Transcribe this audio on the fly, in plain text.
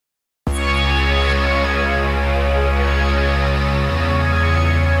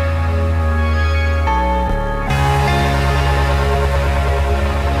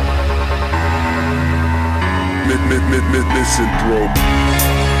syndrome.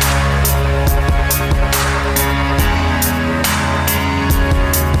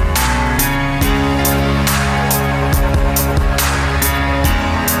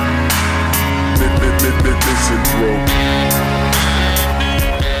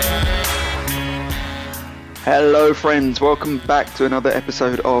 Hello friends, welcome back to another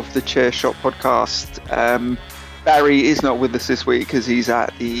episode of the ChairShot podcast. Barry is not with us this week because he's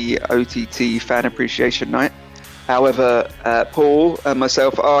at the OTT Fan Appreciation Night. However, Paul and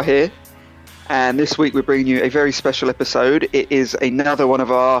myself are here, and this week we're bringing you a very special episode. It is another one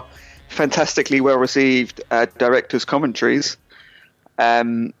of our fantastically well-received director's commentaries,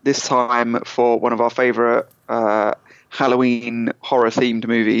 this time for one of our favourite Halloween horror-themed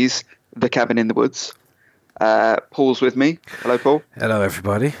movies, The Cabin in the Woods. Paul's with me. Hello, Paul. Hello,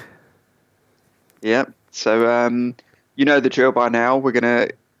 everybody. Yeah, so you know the drill by now. We're going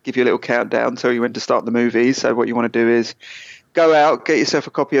to give you a little countdown, tell you when to start the movie. So what you want to do is go out, get yourself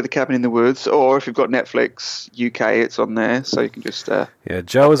a copy of The Cabin in the Woods, or if you've got Netflix UK, it's on there, so you can just... yeah,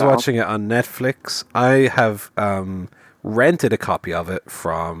 Joe is watching it on Netflix. I have rented a copy of it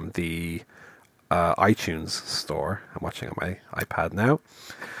from the iTunes store. I'm watching on my iPad now.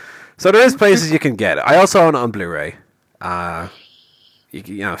 So there is places you can get it. I also own it on Blu-ray.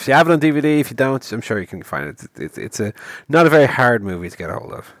 You know, if you have it on DVD, if you don't, I'm sure you can find it. It's not a very hard movie to get a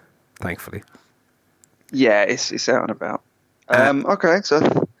hold of, thankfully. Yeah, it's out and about. Okay,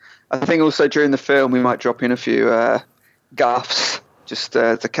 so I think also during the film we might drop in a few gaffes just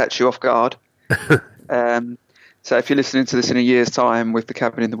to catch you off guard. So if you're listening to this in a year's time with The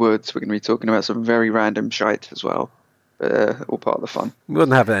Cabin in the Woods, we're going to be talking about some very random shite as well. All part of the fun. We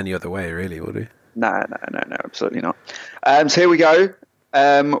wouldn't have it any other way, really, would we? No, absolutely not. So here we go.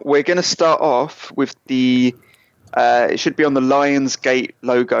 We're going to start off with the... it should be on the Lionsgate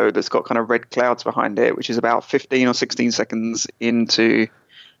logo that's got kind of red clouds behind it, which is about 15 or 16 seconds into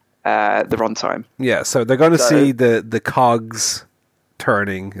the runtime. Yeah, so they're going to see the cogs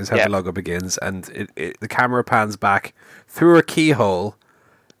turning is how the logo begins, and the camera pans back through a keyhole,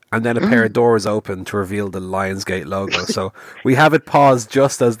 and then a pair of doors open to reveal the Lionsgate logo. So we have it paused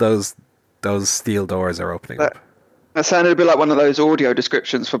just as those steel doors are opening up. That sounded a bit like one of those audio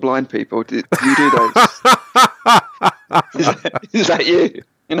descriptions for blind people. Do you do those? Is that you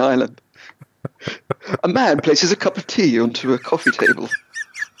in Ireland? A man places a cup of tea onto a coffee table.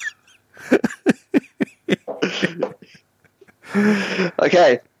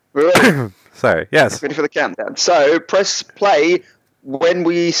 Okay, we're ready. Sorry, yes. Ready for the countdown. So press play when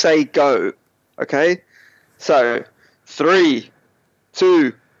we say go. Okay? So 3,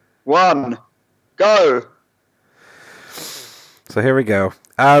 2, 1, go. So here we go.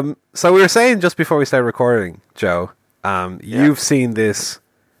 So we were saying just before we started recording, Joe, you've seen this,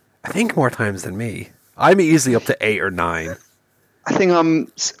 I think, more times than me. I'm easily up to 8 or 9. I think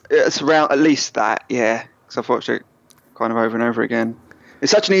it's around at least that, yeah. Because I've watched it kind of over and over again.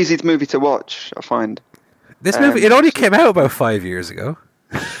 It's such an easy movie to watch, I find. This movie, it only came out about 5 years ago.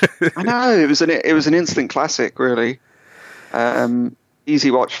 I know, it was an instant classic, really.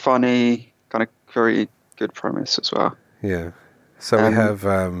 Easy watch, funny, kind of very good premise as well. Yeah. So we have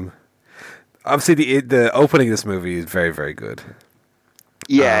obviously the opening of this movie is very, very good.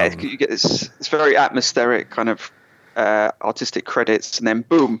 Yeah, you get this very atmospheric kind of artistic credits, and then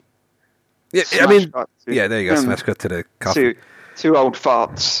boom. Yeah, I mean, there you go. Smash cut to the coffee. Two old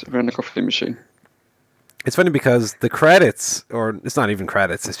farts around the coffee machine. It's funny because the credits, or it's not even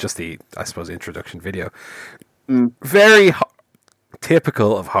credits, it's just the, I suppose, introduction video. Very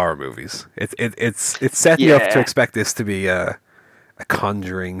typical of horror movies. It's setting you up to expect this to be a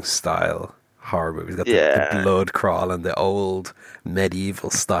Conjuring style horror movie. It's got the blood crawl and the old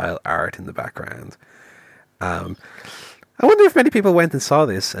medieval style art in the background. I wonder if many people went and saw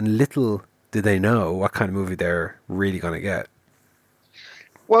this, and little did they know what kind of movie they're really going to get.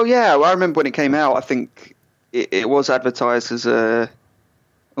 Well, yeah, I remember when it came out, I think it was advertised as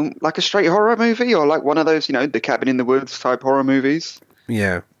like a straight horror movie, or like one of those, The Cabin in the Woods type horror movies.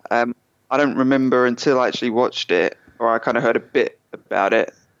 Yeah. I don't remember until I actually watched it, or I kind of heard a bit about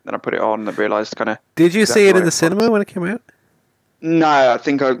it, then I put it on and realised kind of... Did you see it in the cinema when it came out? No, I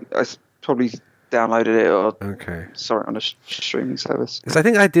think I probably downloaded it or saw it on a streaming service. Because I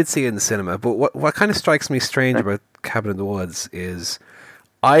think I did see it in the cinema, but what kind of strikes me strange about Cabin in the Woods is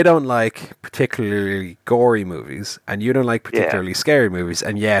I don't like particularly gory movies, and you don't like particularly scary movies,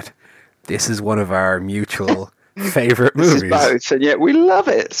 and yet this is one of our mutual favourite movies. This is both, and yet we love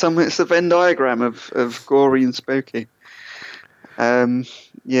it. It's the Venn diagram of gory and spooky. Bradley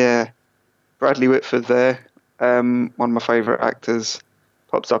Whitford there, one of my favourite actors,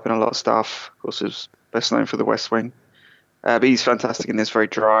 pops up in a lot of stuff. Of course, he was best known for The West Wing. but he's fantastic in this. Very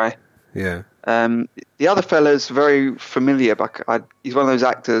dry. Yeah. The other fella's very familiar, but he's one of those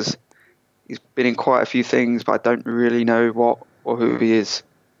actors. He's been in quite a few things, but I don't really know what or who he is.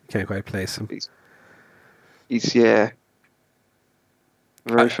 Can't quite place him. He's very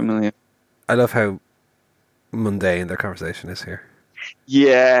familiar. I love how mundane their conversation is here.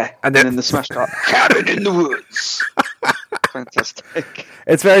 Yeah, and then the smash cut, cabin in the woods. Fantastic.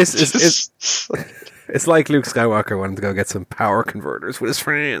 It's very. It's like Luke Skywalker wanting to go get some power converters with his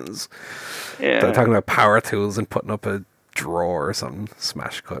friends. Yeah, they're talking about power tools and putting up a drawer or something.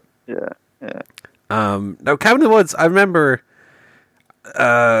 Smash cut. Yeah. Now, Cabin in the Woods. I remember.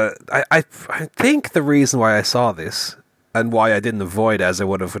 I think the reason why I saw this and why I didn't avoid it as I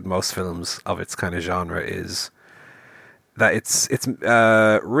would have with most films of its kind of genre is that it's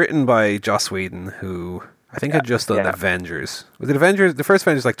written by Joss Whedon, who I think had just done Avengers. Was it Avengers? The first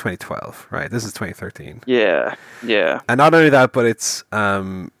Avengers like 2012, right? This is 2013. Yeah. And not only that, but it's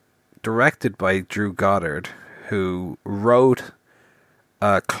directed by Drew Goddard, who wrote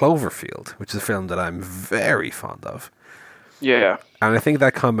Cloverfield, which is a film that I'm very fond of. Yeah. And I think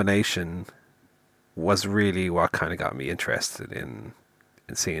that combination was really what kind of got me interested in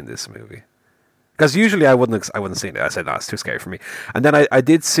seeing this movie. Because usually I wouldn't see it. I said, no, it's too scary for me. And then I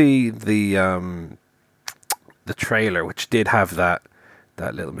did see the trailer, which did have that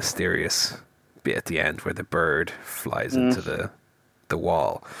little mysterious bit at the end where the bird flies into the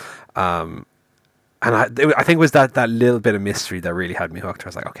wall. And I think it was that little bit of mystery that really had me hooked. I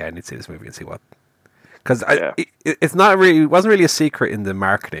was like, okay, I need to see this movie and see what. Because it wasn't really a secret in the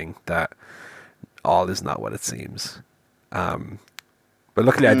marketing that all is not what it seems. But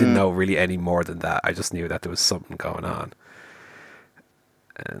luckily I didn't know really any more than that. I just knew that there was something going on.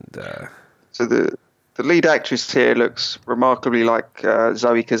 And so the lead actress here looks remarkably like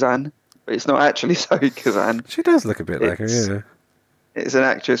Zoe Kazan, but it's not actually Zoe Kazan. She does look a bit like her, yeah. It's an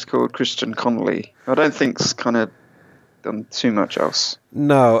actress called Kristen Connolly. I don't think it's kind of done too much else.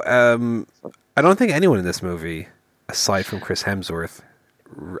 No, I don't think anyone in this movie, aside from Chris Hemsworth,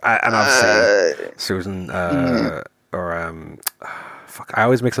 and obviously Susan, I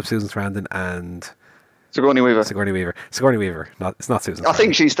always mix up Susan Sarandon and Sigourney Weaver. It's not Susan Sarandon. I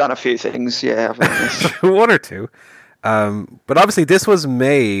think she's done a few things, yeah. One or two. But obviously this was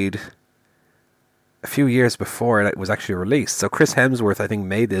made a few years before it was actually released. So Chris Hemsworth, I think,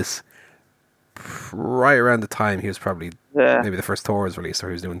 made this right around the time he was probably maybe the first Thor was released, or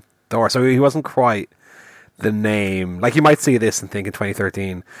he was doing Thor. So he wasn't quite the name. Like, you might see this and think in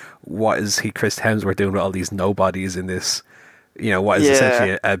 2013, what is Chris Hemsworth doing with all these nobodies in this, what is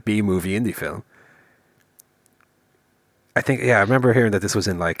essentially a B-movie indie film? I think, I remember hearing that this was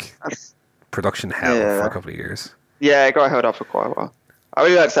in, like, production hell for a couple of years. Yeah, it got held up for quite a while. I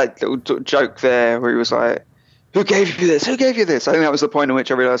really liked that little joke there where he was like, who gave you this? Who gave you this? I think that was the point in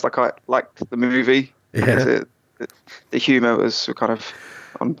which I realised, like, I liked the movie. Yeah. The humour was kind of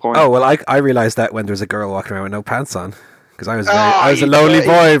on point. Oh, well, I realised that when there was a girl walking around with no pants on. Because I was a lonely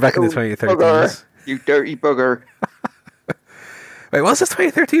boy back in the 2013s. Bugger. You dirty bugger. Wait, was this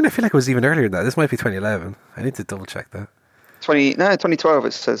 2013? I feel like it was even earlier than that. This might be 2011. I need to double check that. 2012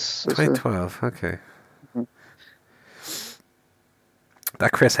 it says. 2012, okay. Mm-hmm.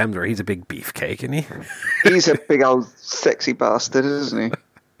 That Chris Hemsworth, he's a big beefcake, isn't he? He's a big old sexy bastard, isn't he?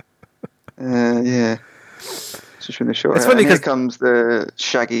 Yeah. Just from the short. It's funny because here comes the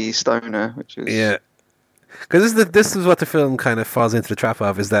shaggy stoner, which is because this is what the film kind of falls into the trap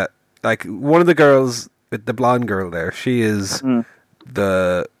of, is that, like, one of the girls, the blonde girl there, she is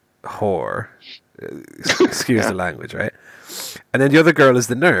the whore. Excuse the language, right? And then the other girl is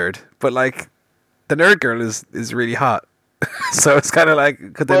the nerd, but, like, the nerd girl is really hot. So it's kind of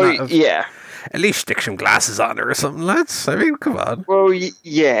like, could they not have at least stick some glasses on her or something, lads? I mean, come on. Well,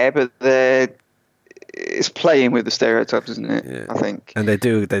 yeah, but it's playing with the stereotypes, isn't it? Yeah. I think. And they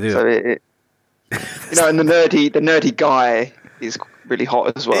do. So and the nerdy guy is really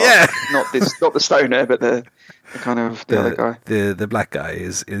hot as well. Yeah. Not the stoner, but the kind of the other guy. The black guy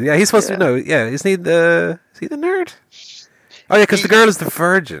is he's supposed to know. Yeah, is he the nerd? Oh yeah, because the girl is the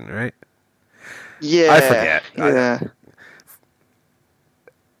virgin, right? Yeah. I forget. Yeah.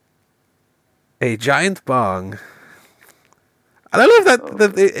 A giant bong. And I love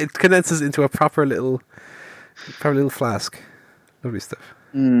that it condenses into a proper little flask. Lovely stuff.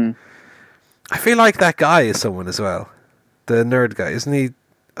 I feel like that guy is someone as well. The nerd guy, isn't he?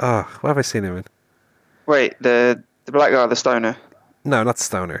 Oh, what have I seen him in? Wait, the black guy, the stoner? No, not the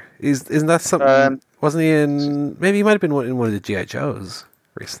stoner. Isn't that something? Wasn't he in? Maybe he might have been in one of the G.I. Joes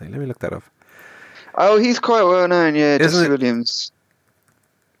recently. Let me look that up. Oh, he's quite well known. Yeah, Jesse Williams.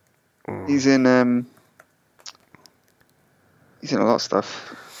 He's in. He's in a lot of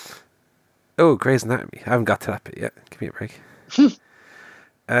stuff. Oh, Grey's Anatomy. I haven't got to that bit yet. Give me a break.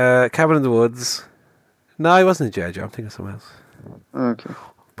 Cabin in the Woods. No, he wasn't in G.I. Joe. I'm thinking of someone else. Okay.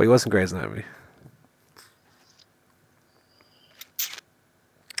 But he was in Grey's Anatomy.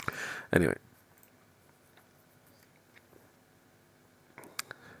 Anyway.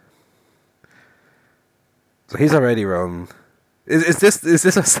 So he's already wrong. Is this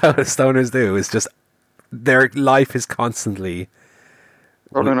what stoners do? It's just their life is constantly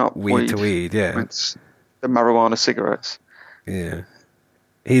Rolling up weed to weed, yeah. It's the marijuana cigarettes. Yeah.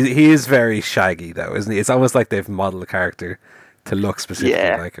 He is very shaggy though, isn't he? It's almost like they've modeled the character to look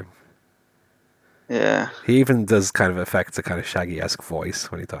specifically like him. Yeah. He even does kind of affects a kind of Shaggy-esque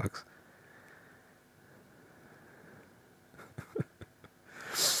voice when he talks.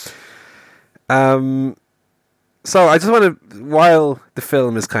 So I just want to, while the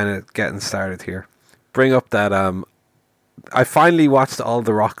film is kind of getting started here, bring up that I finally watched all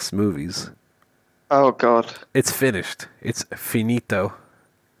The Rock's movies. Oh God. It's finished. It's finito.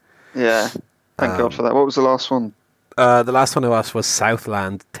 Yeah. Thank God for that. What was the last one? The last one I watched was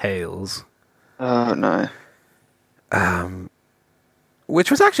Southland Tales. Oh no.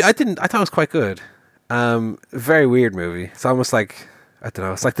 Which was actually I thought it was quite good. Very weird movie. It's almost like I don't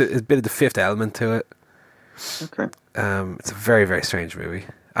know. It's like a bit of the Fifth Element to it. Okay. It's a very, very strange movie.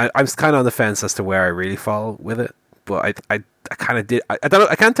 I'm kind of on the fence as to where I really fall with it, but I kind of did. I don't know.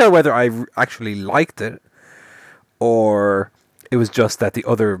 I can't tell whether I actually liked it or it was just that the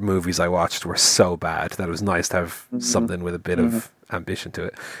other movies I watched were so bad that it was nice to have something with a bit of ambition to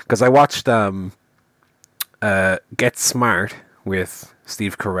it. Because I watched Get Smart with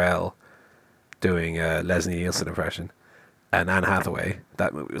Steve Carell doing a Leslie Nielsen impression and Anne Hathaway.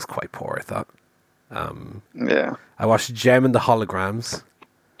 That movie was quite poor, I thought. Yeah. I watched Gem and the Holograms.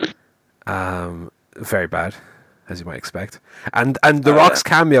 Very bad, as you might expect. And The Rock's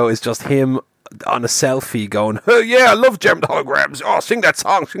cameo is just him on a selfie going, "Oh yeah, I love Gem and the Holograms. Oh, sing that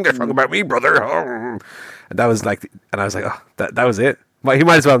song about me, brother." Oh. And that was like, and I was like, oh, that was it. Well, he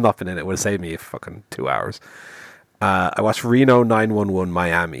might as well have not been in it. It would have saved me fucking 2 hours. I watched Reno 911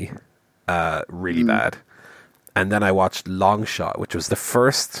 Miami. Really bad. And then I watched Long Shot, which was the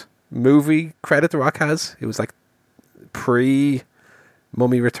first movie credit The Rock has. It was like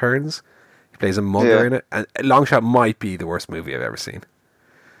pre-Mummy Returns. He plays a mugger in it. And Long Shot might be the worst movie I've ever seen.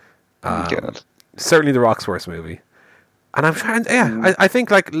 Certainly The Rock's worst movie. And I'm trying, I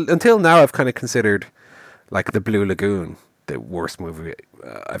think like until now I've kind of considered like The Blue Lagoon the worst movie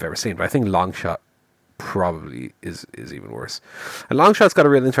I've ever seen. But I think Long Shot probably is even worse. And Long Shot's got a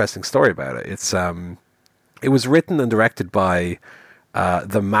real interesting story about it. It was written and directed by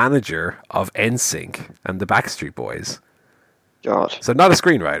the manager of NSYNC and the Backstreet Boys. God. So not a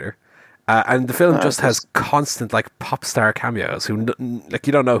screenwriter. And the film just has constant like pop star cameos who like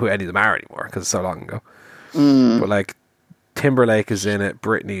you don't know who any of them are anymore because it's so long ago. But like Timberlake is in it,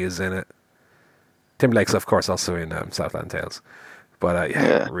 Britney is in it. Timberlake's of course also in Southland Tales. But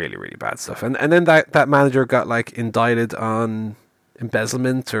really, really bad stuff. And then that manager got like indicted on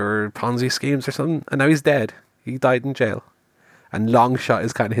embezzlement or Ponzi schemes or something, and now he's dead. He died in jail. And Long Shot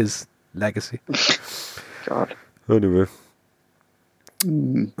is kind of his legacy. God. Anyway.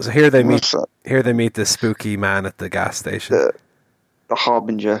 So here they meet the spooky man at the gas station. The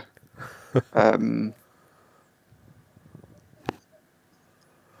Harbinger.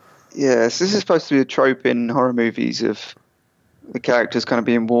 Yes, this is supposed to be a trope in horror movies of the characters kind of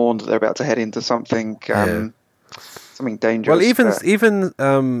being warned that they're about to head into something something dangerous. Well, even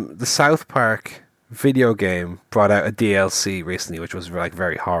the South Park video game brought out a DLC recently, which was like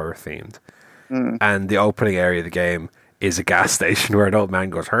very horror themed. And the opening area of the game is a gas station where an old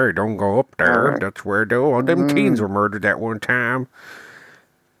man goes, "Hey, don't go up there. That's where all them teens were murdered at one time."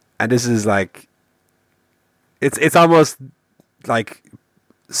 And this is like, it's almost like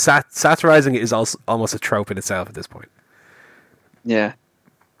satirizing it is also almost a trope in itself at this point. Yeah.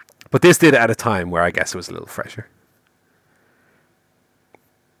 But this did it at a time where I guess it was a little fresher.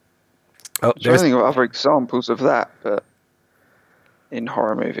 I'm trying to think of other examples of that, but in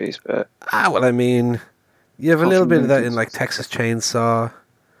horror movies. But well, I mean, you have a little bit of that in like Texas Chainsaw.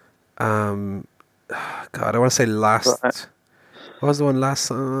 God, I want to say Last. What was the one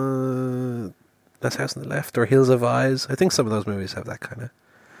last? Last House on the Left or Hills of Eyes? I think some of those movies have that kind of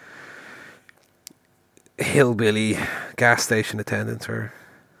hillbilly gas station attendant, or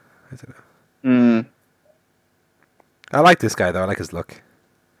I don't know. I like this guy though. I like his look.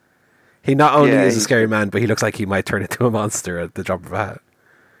 He not only is a scary man, but he looks like he might turn into a monster at the drop of a hat.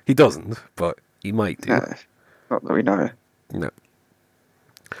 He doesn't, but he might do. Not that we know. No.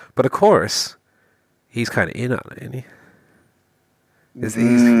 But of course, he's kind of in on it, isn't he? He's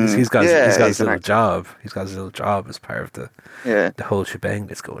got his little actor. job. He's got his little job as part of the whole shebang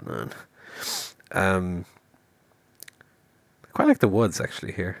that's going on. I quite like the woods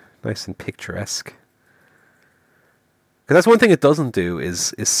actually here, nice and picturesque. Because that's one thing it doesn't do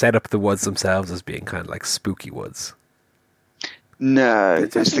is set up the woods themselves as being kind of like spooky woods. No,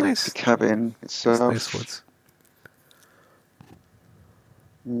 It's just the, nice. the cabin itself. Nice woods.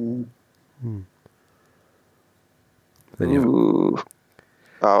 Then you Ooh.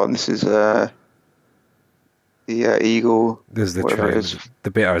 Oh, and this is the eagle. This is the whatever it train, is, the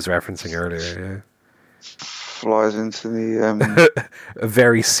bit I was referencing earlier. flies into the. Yeah, a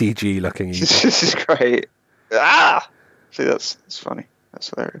very CG looking eagle. This is great. Ah, see, that's funny. That's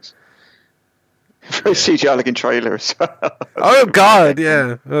hilarious. Very CGI looking trailer as well. Oh God,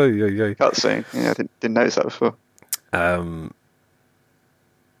 yeah. Oh yeah. Cutscene. Yeah, I didn't notice that before.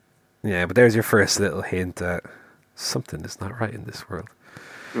 Yeah, but there's your first little hint that something is not right in this world.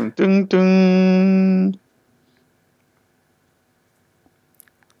 Dun, dun, dun.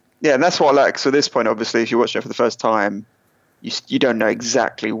 Yeah, and that's what I like. So at this point, obviously, if you're watching it for the first time, you don't know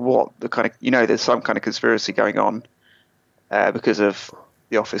exactly what the kind of, there's some kind of conspiracy going on because of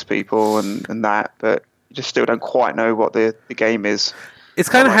the office people and that, but you just still don't quite know what the game is. It's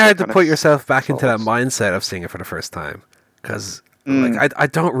kind of hard to put yourself back into that mindset of seeing it for the first time, because like I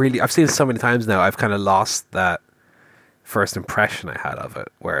don't really. I've seen it so many times now. I've kind of lost that first impression I had of it,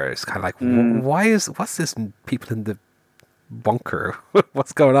 where it's kind of like, what's this people in the bunker?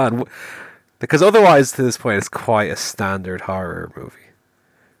 What's going on? Because otherwise, to this point, it's quite a standard horror movie.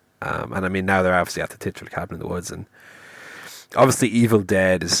 And I mean, now they're obviously at the titular cabin in the woods, and obviously, Evil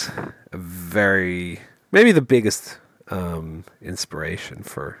Dead is maybe the biggest inspiration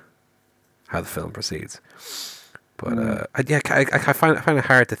for how the film proceeds. But I find it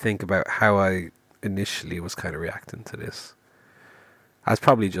hard to think about how I initially was kind of reacting to this. I was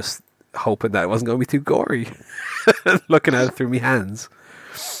probably just hoping that it wasn't going to be too gory, looking at it through my hands.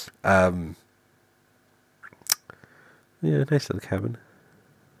 Yeah, nice little cabin.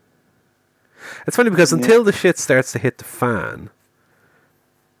 It's funny because until the shit starts to hit the fan,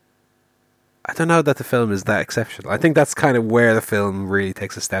 I don't know that the film is that exceptional. I think that's kind of where the film really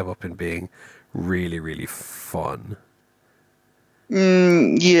takes a step up in being really, really fun.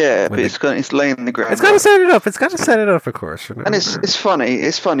 Yeah, but it's laying the ground. It's got to set it up. It's got to set it up, of course. You know? And it's funny.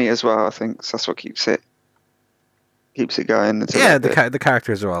 It's funny as well. I think so that's what keeps it going. Yeah, the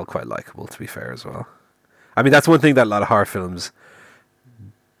characters are all quite likable, to be fair, as well. I mean, that's one thing that a lot of horror films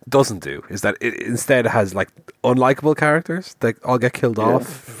doesn't do, is that it instead has like unlikable characters that all get killed off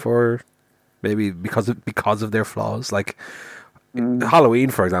for maybe because of their flaws. Like Halloween,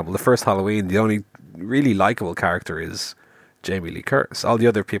 for example, the first Halloween, the only really likable character is Jamie Lee Curtis. All the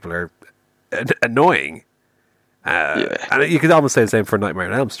other people are annoying. And you could almost say the same for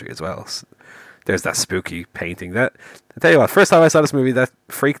Nightmare on Elm Street as well. So there's that spooky painting. That I tell you what, first time I saw this movie, that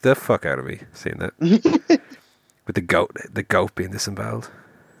freaked the fuck out of me, seeing that. With the goat being disemboweled.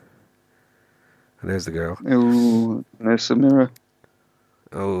 And there's the girl. Oh, there's the mirror.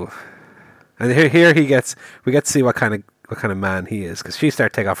 Oh, and here we get to see what kind of man he is, because she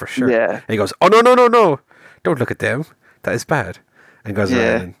started to take off her shirt. Yeah. And he goes, "Oh no! Don't look at them. That is bad." And goes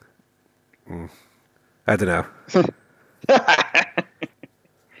around and I don't know.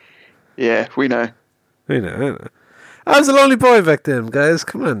 Yeah, we know. I know. I was a lonely boy back then, guys.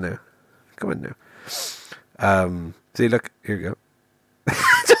 Come on now. See, look, here you go.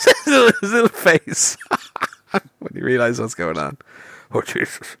 Just his little face when he realizes what's going on. Oh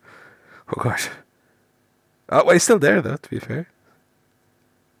Jesus! Oh gosh! Oh, well, he's still there though. To be fair,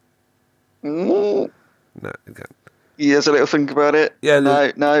 no, He has a little think about it. Yeah,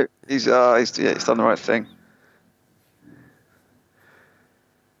 no, he's done the right thing.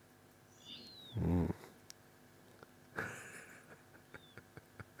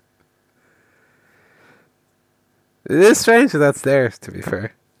 It is strange that that's there. To be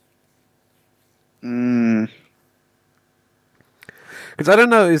fair. Because I don't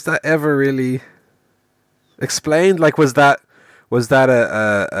know, is that ever really explained? Like, was that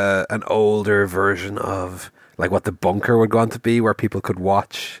an older version of like what the bunker would go on to be, where people could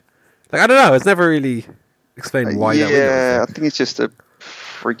watch? Like, I don't know. It's never really explained why. Yeah, I think it's just to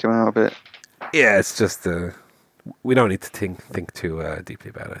freak them out a bit. Yeah, it's just we don't need to think too deeply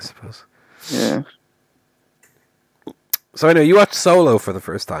about it, I suppose. Yeah. So I know you watched Solo for the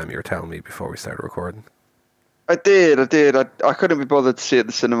first time. You were telling me before we started recording. I did. I couldn't be bothered to see it at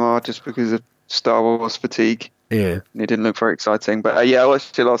the cinema just because of Star Wars fatigue. Yeah. It didn't look very exciting. But I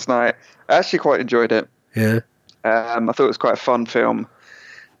watched it last night. I actually quite enjoyed it. Yeah. I thought it was quite a fun film.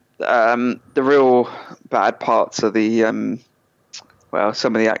 The real bad parts are the well,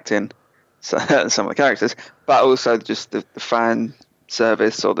 some of the acting, some of the characters, but also just the fan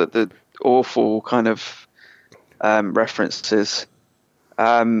service or the awful kind of references.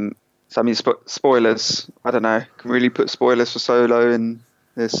 So I mean, spoilers. I don't know. Can really put spoilers for Solo in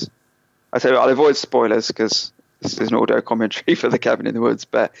this. I say I'll avoid spoilers because this is an audio commentary for the Cabin in the Woods.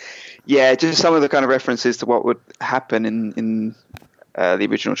 But yeah, just some of the kind of references to what would happen in the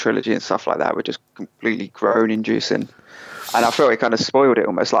original trilogy and stuff like that were just completely groan-inducing. And I felt it kind of spoiled it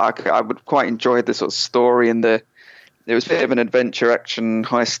almost. Like I would quite enjoy the sort of story and it was a bit of an adventure action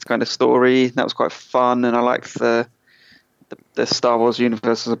heist kind of story. That was quite fun, and I liked the Star Wars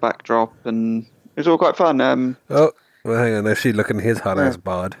universe as a backdrop, and it was all quite fun. Oh, well, hang on. Now she's looking at his hot ass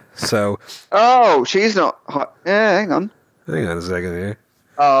bod. So. Oh, she's not hot. Yeah, hang on. Hang on a second here.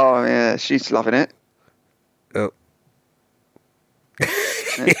 Oh, yeah, she's loving it. Oh.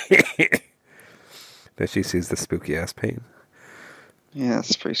 Now she sees the spooky ass pain. Yeah,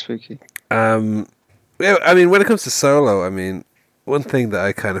 that's pretty spooky. Yeah, I mean, when it comes to Solo, I mean, one thing that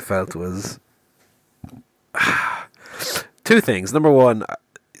I kind of felt was two things. Number one,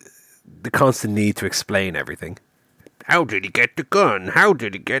 the constant need to explain everything. How did he get the gun? How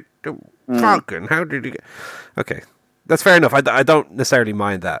did he get the Falcon? How did he get... Okay, that's fair enough. I don't necessarily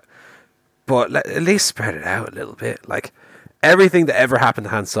mind that. But at least spread it out a little bit. Like, everything that ever happened to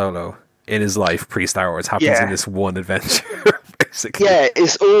Han Solo in his life pre-Star Wars happens in this one adventure, basically. Yeah,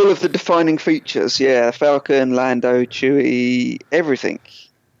 it's all of the defining features. Yeah, Falcon, Lando, Chewie, everything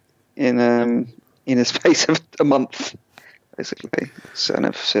in a space of a month, basically. It's kind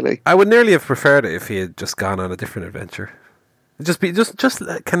of silly. I would nearly have preferred it if he had just gone on a different adventure. Can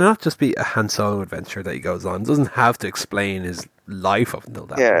it not just be a Han Solo adventure that he goes on? It doesn't have to explain his life up until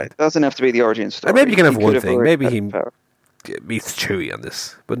that point. It doesn't have to be the origin story. Or maybe you can have one thing. Maybe he meets Chewie on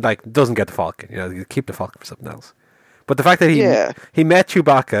this, but like doesn't get the Falcon. You know, you keep the Falcon for something else. But the fact that he met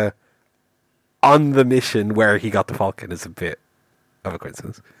Chewbacca on the mission where he got the Falcon is a bit of a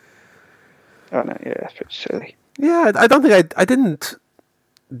coincidence. Oh no, yeah, it's pretty silly. Yeah, I don't think I didn't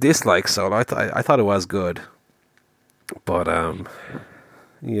dislike Solo. I thought it was good, but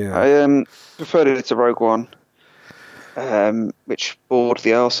yeah, I preferred it to Rogue One, which bored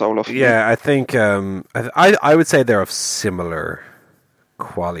the arsehole off. Yeah, I think I would say they're of similar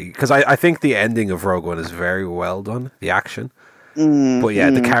quality because I think the ending of Rogue One is very well done, the action, but yeah,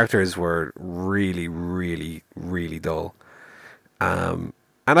 the characters were really, really, really dull. And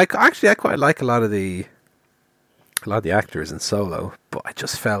I quite like a lot of the actors in Solo, but I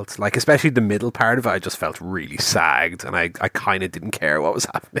just felt like, especially the middle part of it, I just felt really sagged, and I kind of didn't care what was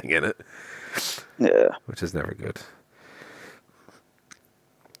happening in it. Yeah, which is never good.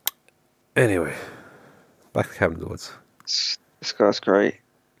 Anyway, back to Cabin in the Woods. This guy's great.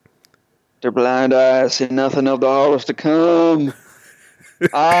 Their blind eyes see nothing of the horrors to come.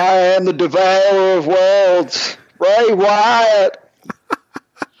 I am the devourer of worlds, Bray Wyatt.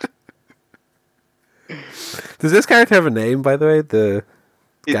 Does this character have a name, by the way?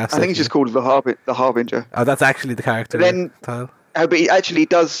 I think it's just called the Harbinger. Oh, that's actually the character. But then, but he actually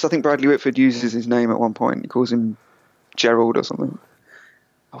does. I think Bradley Whitford uses his name at one point. He calls him Gerald or something.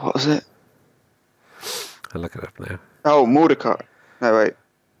 What was it? I'll look it up now. Oh, Mordecai. No, wait.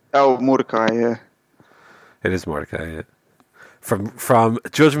 Oh, Mordecai, yeah. It is Mordecai, yeah. From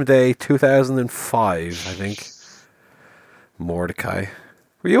Judgment Day 2005, I think. Mordecai.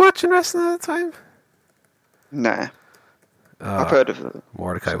 Were you watching wrestling at the time? Nah. I've heard of it.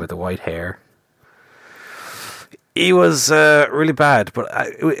 Mordecai with the white hair. He was really bad, but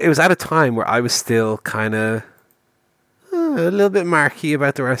it was at a time where I was still kind of a little bit marky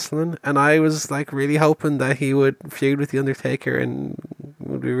about the wrestling, and I was like really hoping that he would feud with the Undertaker and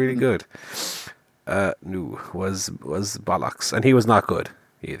would be really good. No, was bollocks, and he was not good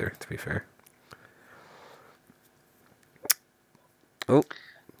either, to be fair. Oh,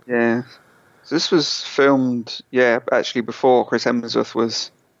 yeah. So this was filmed, actually before Chris Hemsworth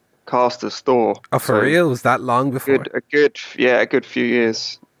was cast as Thor. Oh, for real? Was that long before? A good few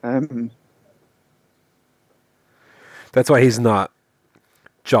years. That's why he's not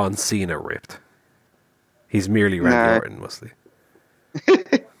John Cena ripped. He's merely Randy Orton, mostly.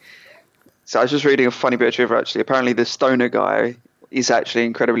 So I was just reading a funny bit of trivia, actually. Apparently the stoner guy is actually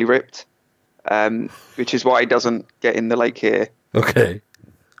incredibly ripped, which is why he doesn't get in the lake here. Okay.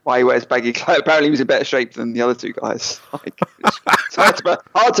 Why he wears baggy clothes. Apparently he was in better shape than the other two guys. Like, it's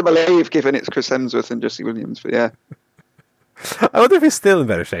hard to believe, given it's Chris Hemsworth and Jesse Williams, but yeah. I wonder if he's still in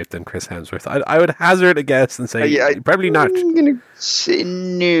better shape than Chris Hemsworth. I would hazard a guess and say probably not. I'm going to say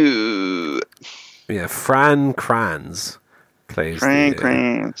no. Yeah, Fran Kranz plays the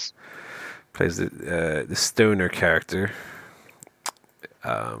stoner character.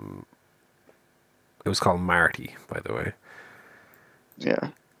 It was called Marty, by the way. Yeah.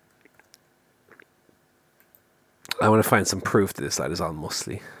 I want to find some proof to this that is all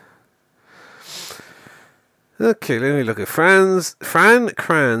muscly. Okay, let me look at Fran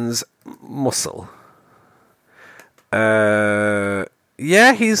Kranz muscle.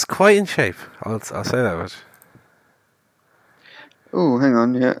 Yeah, he's quite in shape. I'll say that much. Oh, hang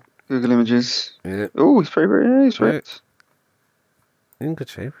on, yeah. Google Images. Yeah. Oh, he's pretty great. Yeah, he's right. In good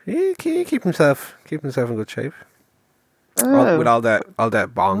shape. Yeah, he keep himself in good shape. With all that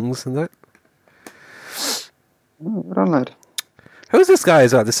bongs and that. Oh, well done, lad. Who's this guy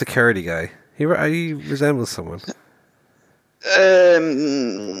as well? The security guy. He resembles someone.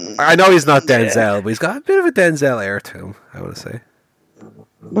 I know he's not Denzel, but he's got a bit of a Denzel air to him, I want to say.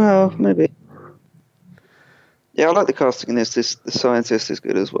 Well, maybe. Yeah, I like the casting in this. The scientist is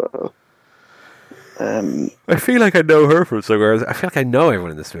good as well. I feel like I know her from somewhere. I feel like I know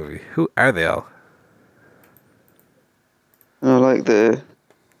everyone in this movie. Who are they all? I like the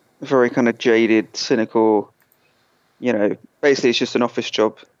very kind of jaded, cynical, basically it's just an office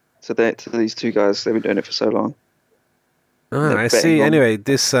job to these two guys. They've been doing it for so long. Oh, I see. Anyway,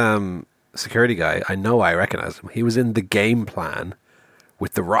 this security guy, I recognize him. He was in The Game Plan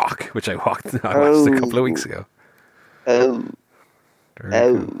with The Rock, which I watched a couple of weeks ago. There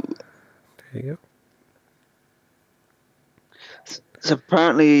you go. So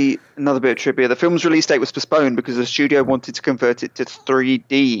apparently, another bit of trivia. The film's release date was postponed because the studio wanted to convert it to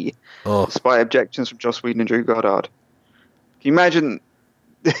 3D, despite objections from Joss Whedon and Drew Goddard. Can you imagine?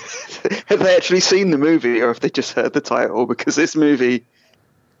 Have they actually seen the movie, or have they just heard the title? Because this movie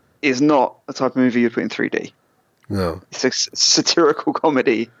is not the type of movie you put in 3D. No. It's a satirical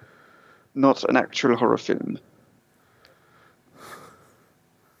comedy, not an actual horror film.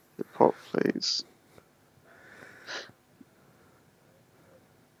 The pop, please.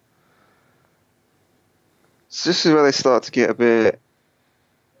 So this is where they start to get a bit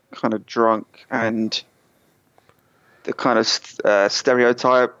kind of drunk, and the kind of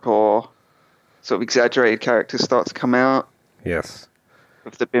stereotype or sort of exaggerated characters start to come out. Yes.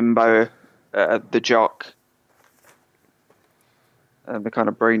 With the bimbo, the jock, and the kind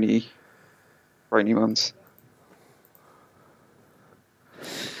of brainy ones.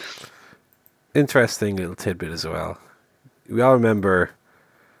 Interesting little tidbit as well. We all remember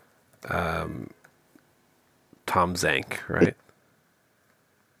Tom Zank, right?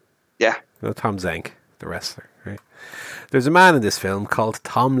 Yeah. No, Tom Zank, the wrestler, right? There's a man in this film called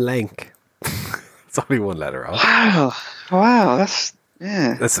Tom Lenk. It's only one letter off. Wow, that's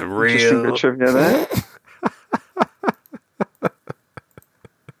a real bit of trivia there.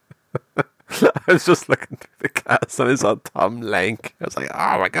 I was just looking through the cast and I saw Tom Lenk. I was like,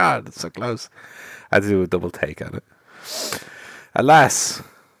 oh my god, it's so close. I had to do a double take on it. Alas,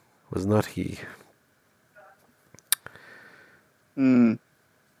 was not he.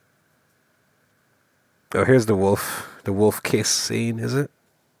 Oh, here's the wolf kiss scene, is it?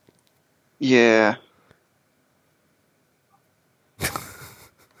 Yeah.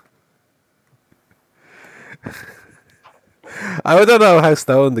 I don't know how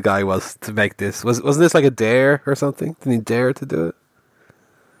stoned the guy was to make this. Wasn't this like a dare or something? Didn't he dare to do it?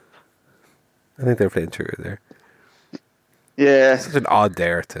 I think they're playing through it there. Yeah. Such an odd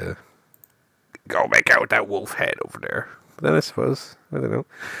dare to go make out that wolf head over there. But then I suppose, I don't know,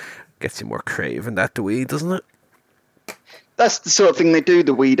 gets you more crave and that the weed, doesn't it? That's the sort of thing they do,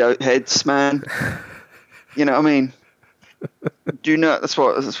 the weed heads, man. You know what I mean? Do you know that's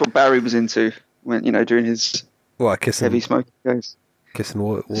what Barry was into when during his kissing heavy smoking days. Kissing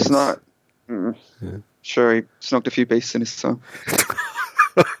wolves. It's not. Yeah. Sure, he snogged a few beasts in his time.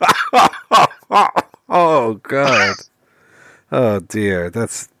 Oh god. Oh dear.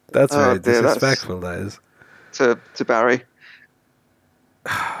 That's very disrespectful. That is to Barry.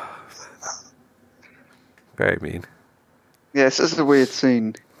 Very mean. Yes, it's a weird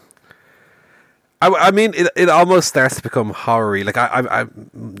scene. I mean, it almost starts to become horror-y. Like I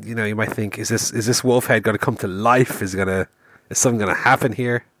you might think, is this wolf head going to come to life? Is something going to happen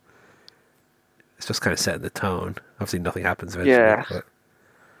here? It's just kind of setting the tone. Obviously, nothing happens eventually. Yeah. But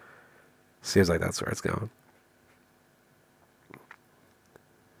seems like that's where it's going.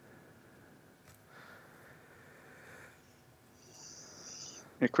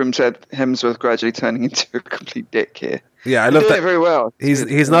 Yeah, Krim said Hemsworth gradually turning into a complete dick here. Yeah, I love that. It very well.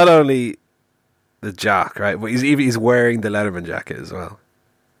 He's not only the jock, right? But he's wearing the Letterman jacket as well,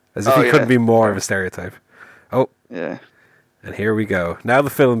 as if he couldn't be more of a stereotype. Oh, yeah. And here we go. Now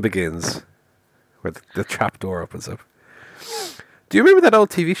the film begins, where the trap door opens up. Do you remember that old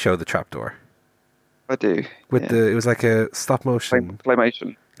TV show, The Trapdoor? I do. With it was like a stop motion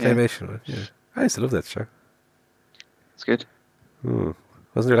claymation. claymation one. Yeah, I used to love that show. It's good. Wasn't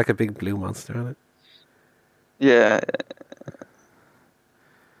there like a big blue monster on it? Yeah.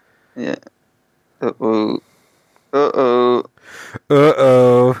 Yeah. Uh-oh. Uh-oh.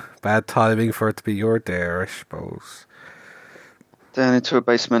 Uh-oh. Bad timing for it to be your dare, I suppose. Down into a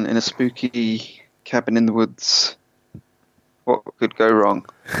basement in a spooky cabin in the woods. What could go wrong?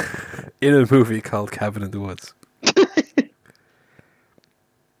 In a movie called Cabin in the Woods.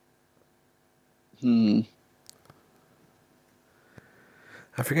 I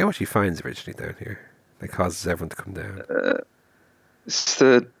forget what she finds originally down here that causes everyone to come down. It's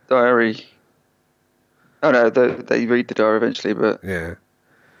the diary. Oh no, they read the diary eventually, but yeah.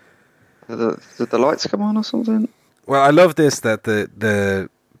 Did the lights come on or something? Well, I love this that the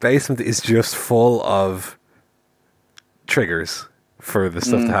basement is just full of triggers for the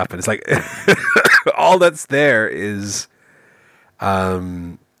stuff to happen. It's like all that's there is,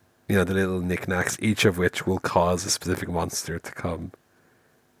 the little knickknacks, each of which will cause a specific monster to come.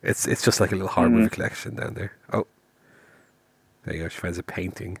 It's just like a little horror movie collection down there. Oh, there you go. She finds a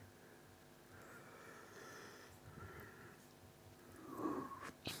painting.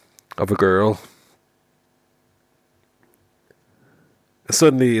 Of a girl.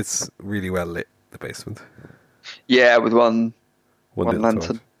 Suddenly it's really well lit, the basement. Yeah, with one lantern.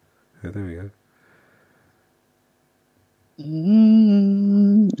 Torch. Yeah, there we go.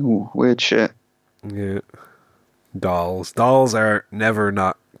 Ooh, weird shit. Yeah. Dolls. Dolls are never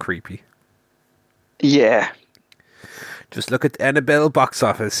not creepy. Yeah. Just look at the Annabelle box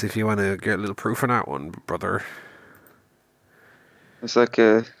office if you want to get a little proof on that one, brother. It's like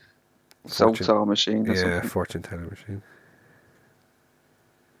a Zoltar machine or something. Yeah, fortune teller machine.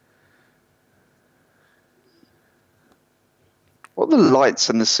 What are the lights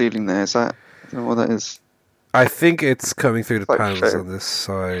in the ceiling there? Is that... I don't know what that is. I think it's coming through the like panels on this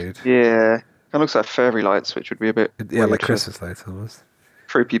side. Yeah. Kind of looks like fairy lights, which would be a bit... Yeah, like Christmas lights almost.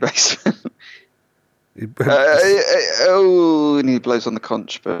 Creepy basement. And he blows on the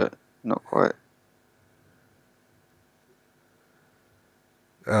conch, but not quite.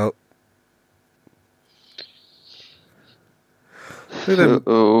 Oh.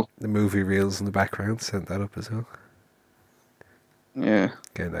 The movie reels in the background sent that up as well. Yeah.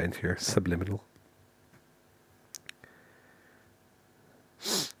 Getting that into your subliminal.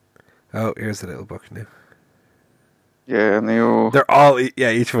 Oh, here's the little book now. Yeah, and they're all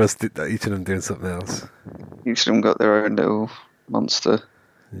each of them doing something else. Each of them got their own little monster.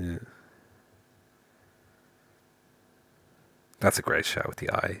 Yeah. That's a great shot with the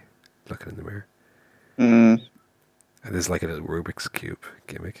eye looking in the mirror. And there's like a little Rubik's Cube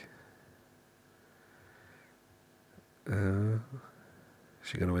gimmick. Is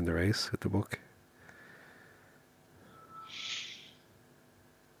she going to win the race with the book?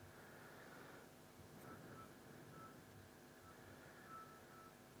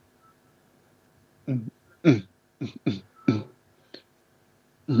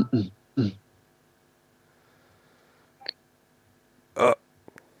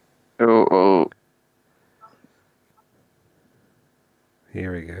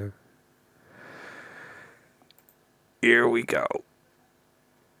 Here we go. Here we go.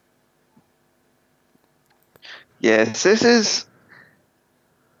 Yes, this is...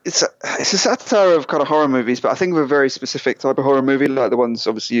 It's a satire of kind of horror movies, but I think of a very specific type of horror movie, like the ones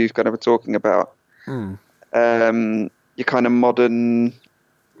obviously you've kind of been talking about. Your kind of modern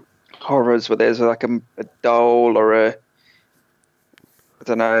horrors where there's like a doll or I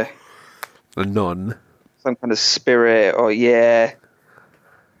don't know, a nun, some kind of spirit, or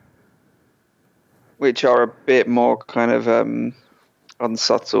which are a bit more kind of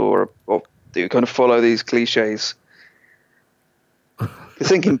unsubtle or do kind of follow these cliches. Because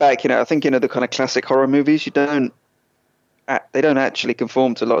thinking back, thinking of the kind of classic horror movies, they don't actually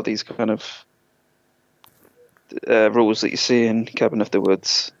conform to a lot of these kind of rules that you see in Cabin of the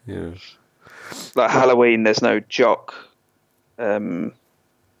Woods. Yeah. Like Halloween, there's no jock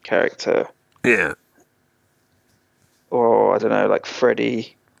character. Yeah. Or, I don't know, like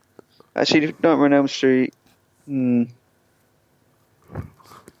Freddy. Actually, Nightmare on Elm Street.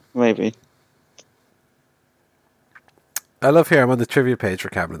 Maybe. I love here, I'm on the trivia page for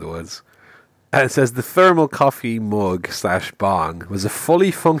Cabin in the Woods. And it says the thermal coffee mug / bong was a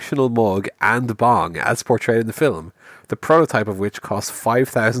fully functional mug and bong as portrayed in the film, the prototype of which cost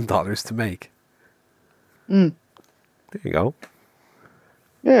 $5,000 to make. There you go.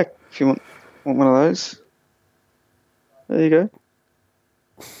 Yeah, if you want one of those. There you go.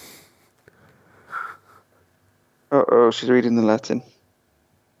 Uh-oh, she's reading the Latin.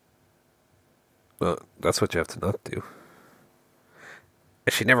 Well, that's what you have to not do.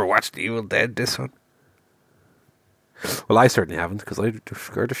 Has she never watched Evil Dead, this one? Well, I certainly haven't, because I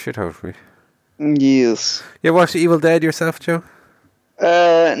scared the shit out of me. Yes. You ever watched Evil Dead yourself, Joe?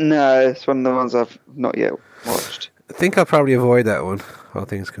 No, it's one of the ones I've not yet watched. I think I'll probably avoid that one, all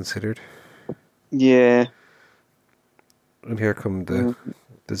things considered. Yeah. And here come the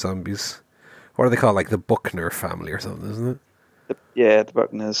zombies. What are they called? Like the Buckner family or something, isn't it? The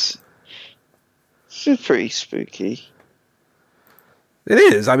Buckners. It's pretty spooky. It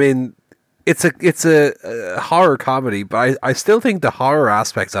is. I mean, it's a horror comedy, but I still think the horror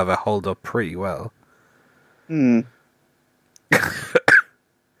aspects of it hold up pretty well. Well,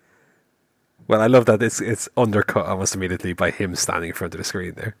 I love that it's undercut almost immediately by him standing in front of the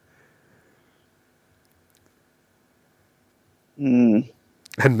screen there. And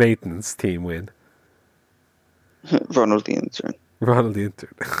maintenance team win. Ronald the intern. Ronald the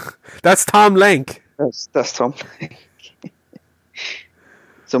intern. That's Tom Lenk. That's Tom Lenk.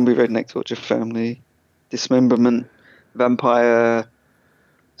 Zombie redneck torture family, dismemberment, vampire,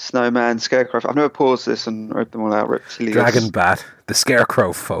 snowman, scarecrow. I've never paused this and wrote them all out. Reptilius. Dragon bat, the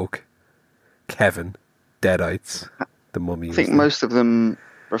scarecrow folk, Kevin, Deadites, the mummy. I think most of them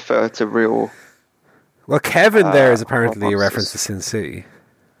refer to real. Well, Kevin there is apparently monsters. a reference to Sin City,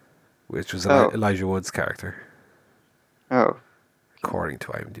 which was Elijah Wood's character. Oh. According to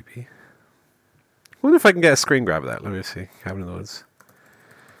IMDb. I wonder if I can get a screen grab of that. Let me see. Cabin in the Woods.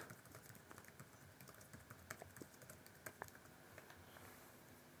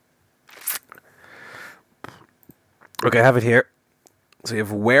 Okay, I have it here. So you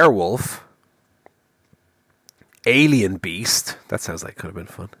have werewolf, alien beast. That sounds like it could have been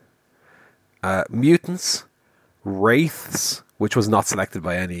fun. Mutants, wraiths, which was not selected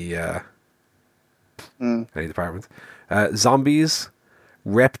by any department. Zombies,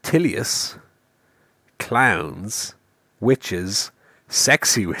 reptilius, clowns, witches,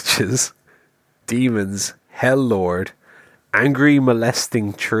 sexy witches, demons, hell lord, angry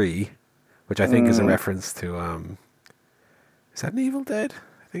molesting tree, which I think is a reference to is that an Evil Dead?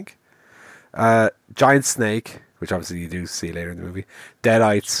 I think. Giant snake, which obviously you do see later in the movie.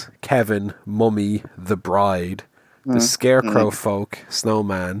 Deadites, Kevin, Mummy, the Bride, the Scarecrow folk,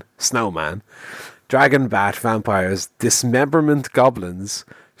 Snowman, Dragon bat, vampires, dismemberment goblins,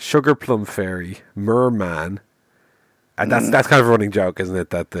 sugar plum fairy, merman, and that's kind of a running joke, isn't it?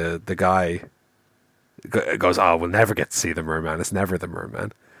 That the guy goes, "Oh, we'll never get to see the merman. It's never the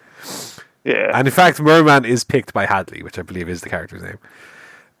merman." Yeah. And in fact, merman is picked by Hadley, which I believe is the character's name.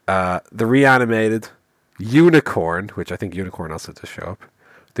 The reanimated, unicorn, which I think unicorn also does show up.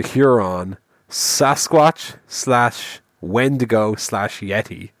 The Huron, Sasquatch / Wendigo /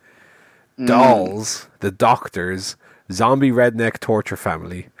 Yeti. Dolls, the Doctors, Zombie Redneck Torture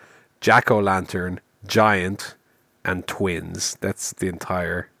Family, Jack-O-Lantern, Giant, and Twins. That's the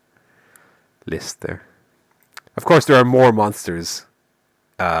entire list there. Of course, there are more monsters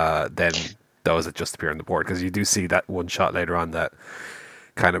than those that just appear on the board, because you do see that one shot later on that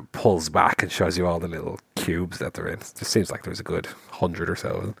kind of pulls back and shows you all the little cubes that they're in. It just seems like there's a good 100 or so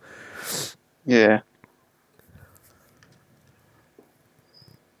of them. Yeah.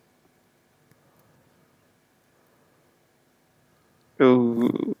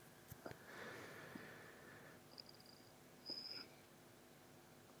 Ooh.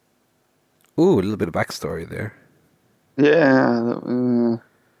 Ooh, a little bit of backstory there. Yeah.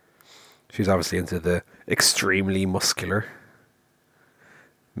 She's obviously into the extremely muscular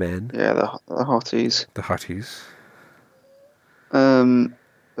men. Yeah, the hotties. The hotties.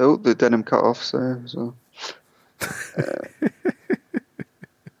 The denim cut-offs there as well.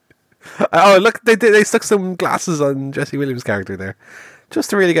 Oh, look, they stuck some glasses on Jesse Williams' character there, just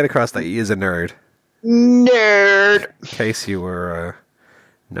to really get across that he is a nerd. Nerd! In case you were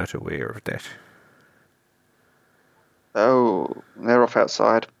not aware of that. Oh, they're off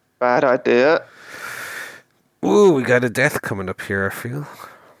outside. Bad idea. Ooh, we got a death coming up here, I feel.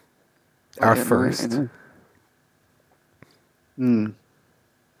 Our first.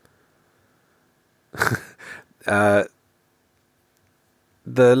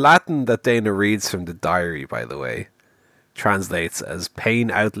 The Latin that Dana reads from the diary, by the way, translates as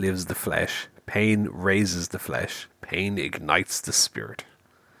pain outlives the flesh, pain raises the flesh, pain ignites the spirit.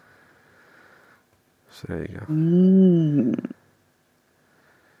 So there you go.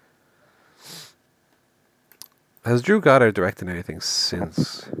 Has Drew Goddard directed anything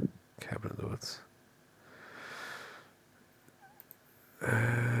since Cabin in the Woods?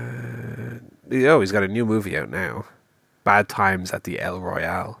 He's got a new movie out now. Bad Times at the El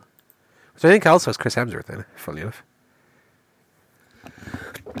Royale. Which I think also has Chris Hemsworth in it, funny enough.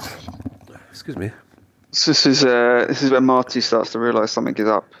 Excuse me. So this is where Marty starts to realise something is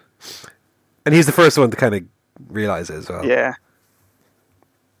up. And he's the first one to kind of realise it as well. Yeah.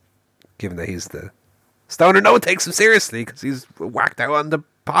 Given that he's the stoner, no one takes him seriously because he's whacked out on the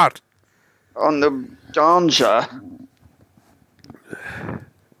pot. On the ganja.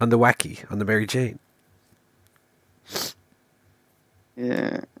 On the wacky, on the Mary Jane.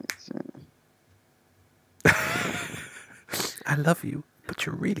 Yeah. I love you, but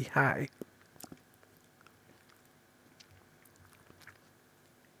you're really high.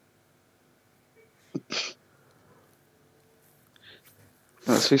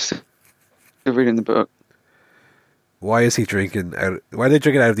 That's who's still reading the book. Why is he drinking out? Why are they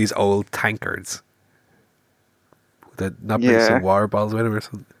drinking out of these old tankards? Would they not bring some water bottles with him or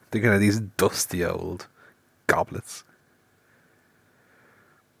something? They're kind of these dusty old goblets.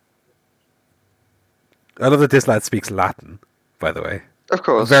 I love that this lad speaks Latin, by the way. Of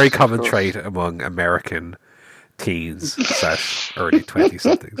course. A very common trait among American teens / early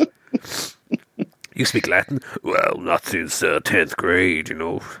 20-somethings. You speak Latin? Well, not since 10th grade, you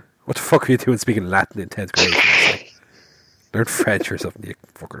know. What the fuck are you doing speaking Latin in 10th grade? Like, learn French or something, you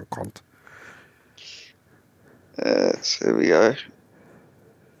fucking cunt. So here we go.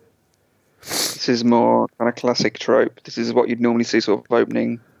 This is more kind of classic trope. This is what you'd normally see sort of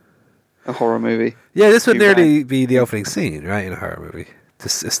opening a horror movie. Yeah, this would nearly be the opening scene, right, in a horror movie. To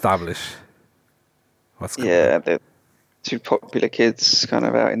establish what's going on. Yeah, the two popular kids kind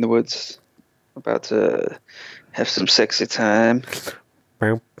of out in the woods about to have some sexy time.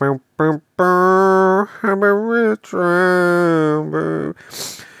 Everyone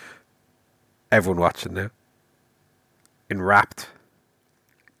watching now. Enwrapped.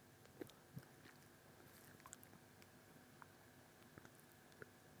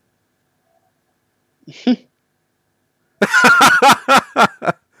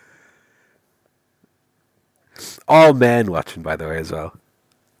 All men watching, by the way, as well.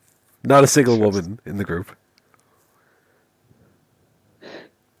 Not a single woman in the group.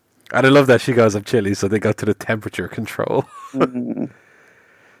 And I love that she goes, I'm chilly, so they go to the temperature control.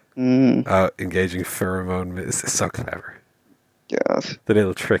 Engaging pheromone is so clever. God. The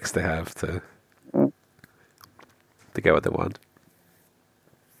little tricks they have to get what they want.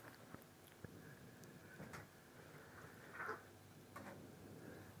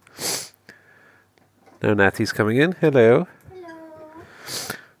 Now Natty's coming in. Hello. Hello.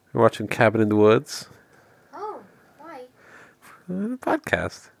 We're watching Cabin in the Woods. Oh, why?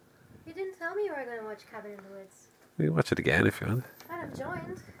 Podcast. You didn't tell me you were going to watch Cabin in the Woods. We can watch it again if you want. I'd have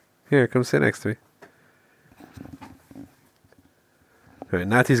joined. Here, come sit next to me. Alright,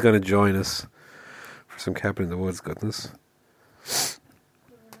 Natty's going to join us for some Cabin in the Woods goodness.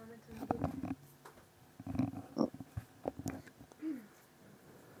 Give me a moment to-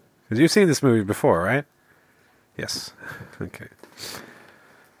 Because you've seen this movie before, right? Yes. Okay.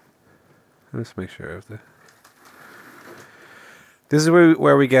 Let's make sure of the... This is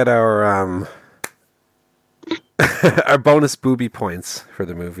where we get our our bonus booby points for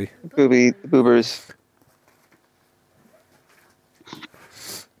the movie. Boobers.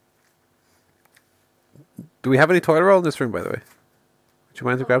 Do we have any toilet roll in this room, by the way? Would you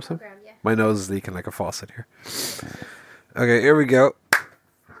mind to grab some? Grab, yeah. My nose is leaking like a faucet here. Okay, here we go.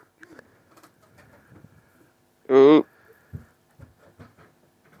 Ooh.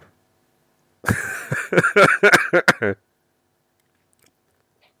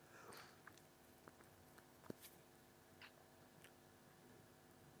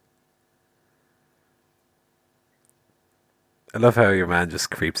 I love how your man just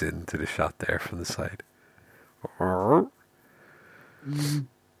creeps into the shot there from the side.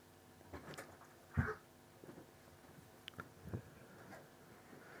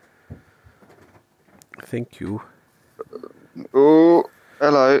 Thank you. Oh,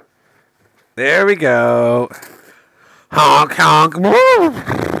 hello. There we go. Honk, honk. Woo!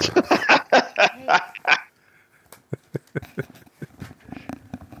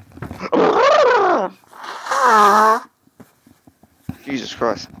 Jesus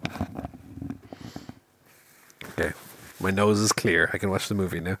Christ. Okay. My nose is clear. I can watch the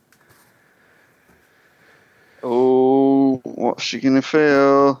movie now. Oh, what's she gonna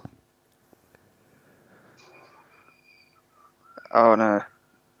feel? Oh no.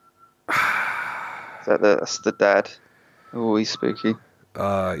 That's the dad. Oh, he's spooky.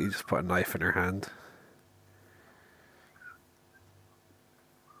 You just put a knife in her hand.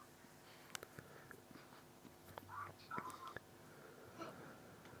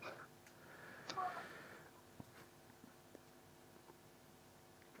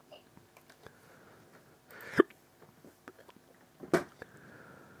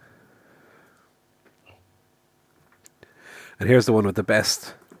 And here's the one with the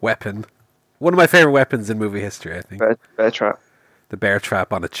best weapon. One of my favorite weapons in movie history, I think. Bear trap. The bear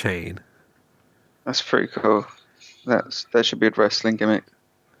trap on a chain. That's pretty cool. That should be a wrestling gimmick.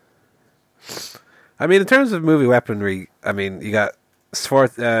 I mean, in terms of movie weaponry, I mean, you got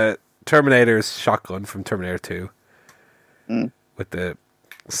Terminator's shotgun from Terminator 2 with the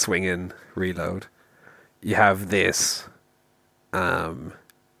swinging reload. You have this Darth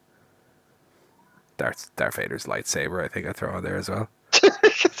Vader's lightsaber, I think I throw on there as well.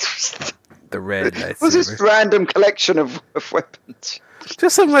 The red lightsaber. What's this random collection of weapons?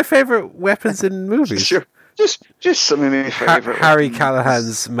 Just some of my favorite weapons in movies. Sure. Just some of my favorite. Harry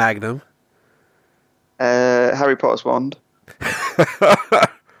Callahan's Magnum. Harry Potter's wand.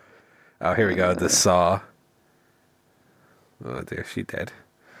 Oh, here we go. The saw. Oh dear, she dead.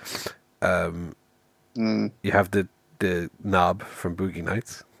 You have the knob from Boogie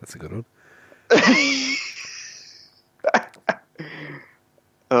Nights. That's a good one.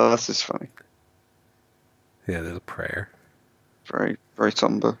 Oh, this is funny. Yeah, a little prayer. Very, very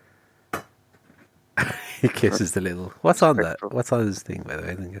somber. He kisses the little. What's on that? What's on his thing, by the way?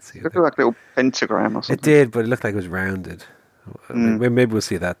 I didn't get to see It it. looked like a little pentagram or something. It did, but it looked like it was rounded. Maybe we'll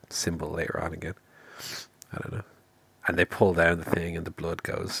see that symbol later on again. I don't know. And they pull down the thing, and the blood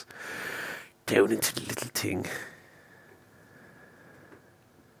goes down into the little thing.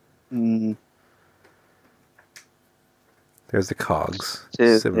 There's the cogs,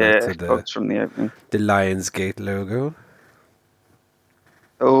 similar to cogs from the opening. the Lionsgate logo.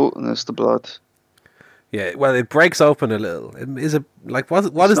 Oh, and there's the blood. Yeah, well, it breaks open a little. Is it like what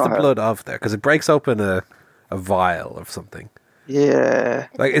is the blood of there? Because it breaks open a vial of something. Yeah.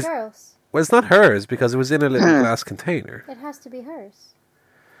 Like It's the girl's. Well, it's not hers because it was in a little glass container. It has to be hers.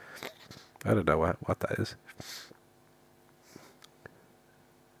 I don't know what that is.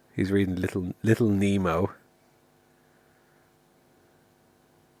 He's reading Little Nemo.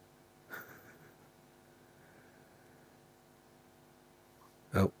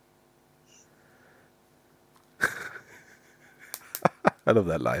 Oh. I love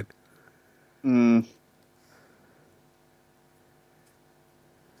that line.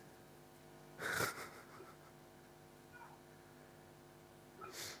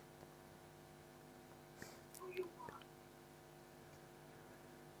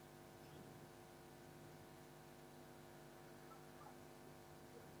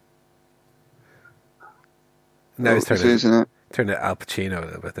 Now he's turning Al Pacino a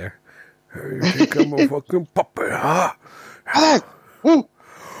little bit there. Hey, you think I'm a fucking puppet, huh? Hello.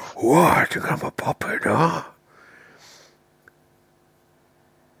 What? I think I'm a puppet, huh?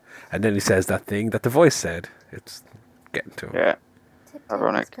 And then he says that thing that the voice said. It's getting to him. Yeah.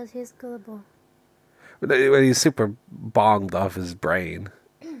 Ironic. Because he's gullible. Well, he's super bonged off his brain.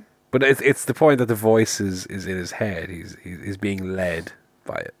 But it's the point that the voice is in his head. He's being led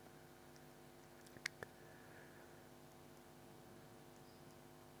by it.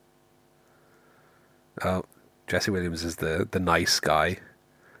 Oh, Jesse Williams is the nice guy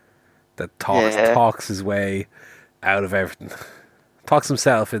that talks his way out of everything. Talks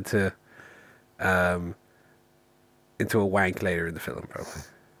himself into a wank later in the film, probably.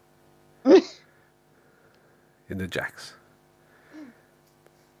 In the Jacks.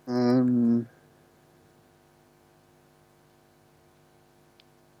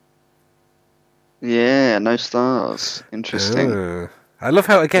 Yeah, no stars. Interesting. I love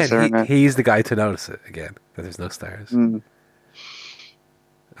how, again, he's the guy to notice it, again, that there's no stars.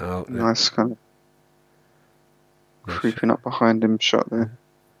 Oh, nice kind of creeping up behind him shot there.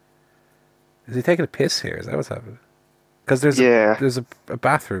 Is he taking a piss here? Is that what's happening? Because there's a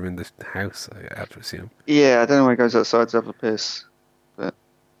bathroom in this house, I have to assume. Yeah, I don't know why he goes outside to have a piss. But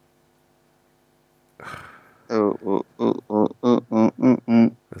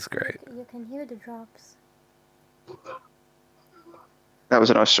That's great. You can hear the drops. That was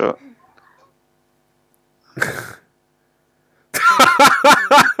a nice shot. The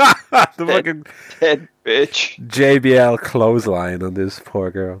fucking dead bitch. JBL clothesline on this poor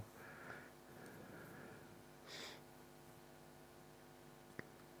girl.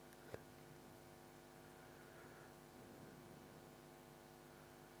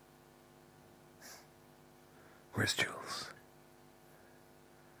 Where's Jules?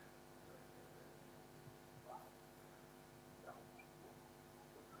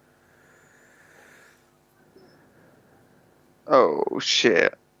 Oh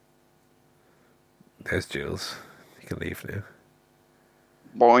shit. There's Jules. You can leave now.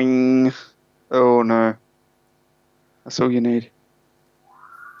 Boing. Oh no. That's all you need.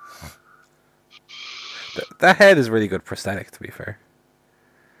 That head is really good prosthetic, to be fair.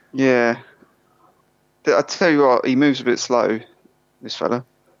 Yeah. I tell you what, he moves a bit slow, this fella.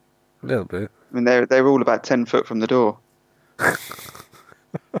 A little bit. I mean, they're all about 10 foot from the door.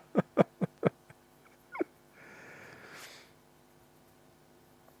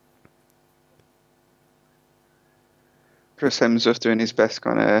 Chris Hemsworth doing his best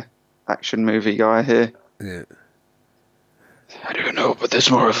kind of action movie guy here. Yeah. I don't know, but there's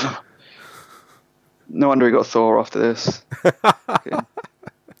more of them. No wonder he got Thor after this. Okay.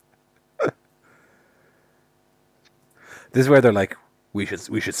 This is where they're like, we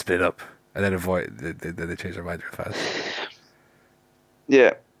should split up, and then they change their mind real fast.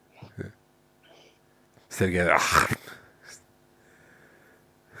 Yeah. Still together.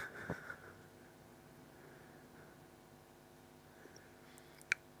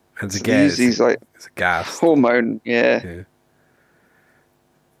 And again, he's like it's a gas. Hormone, yeah.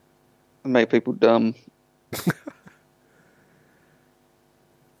 Make people dumb. It's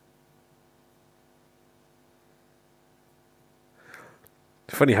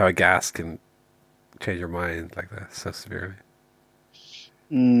funny how a gas can change your mind like that so severely.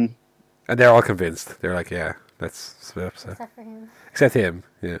 Mm. And they're all convinced. They're like, yeah, let's split up. So. Except for him. Except him,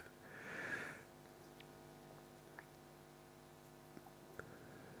 yeah.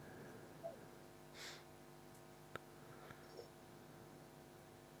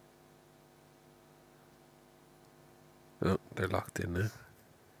 Oh, they're locked in now.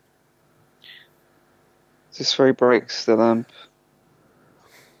 Is this where he breaks the lamp?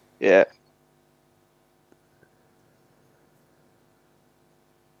 Yeah.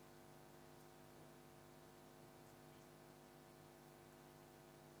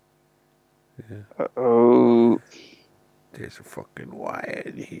 Uh-oh. There's a fucking wire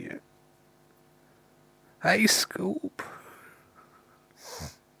in here. Hey, Scoop.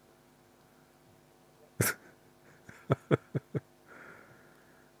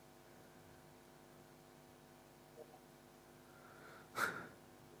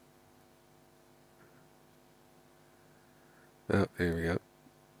 Oh, here we go.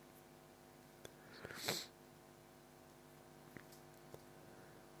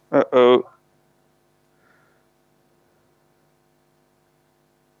 Uh-oh.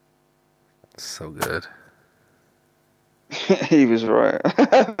 So good. He was right.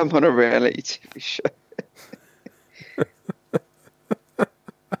 I'm on a reality TV show.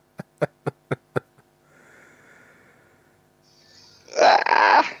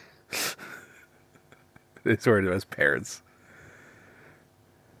 He's worried about his parents.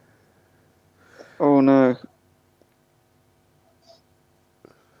 Oh no.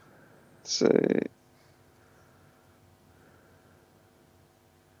 So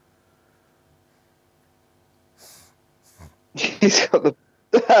he's got the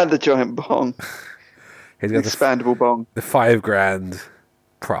giant bong. He's got expandable bong. The $5,000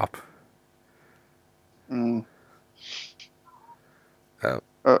 prop. Mm. Oh.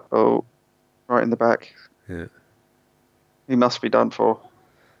 Uh-oh. Right in the back. Yeah. He must be done for.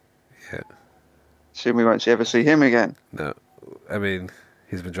 Yeah. Assume we won't ever see him again. No. I mean,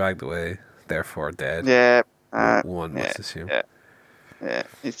 he's been dragged away, therefore dead. Yeah. One must assume. Yeah,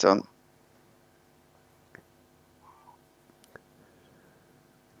 he's done.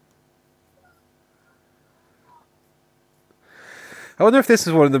 I wonder if this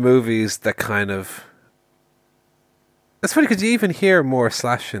is one of the movies that kind of... It's funny because you even hear more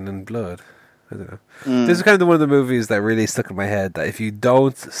slashing and blood. I don't know. This is kind of one of the movies that really stuck in my head, that if you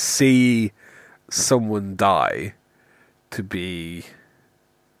don't see someone die, to be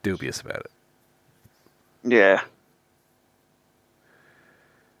dubious about it. Yeah.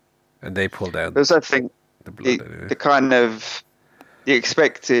 And they pull down There's that thing. the blood anyway. The kind of... The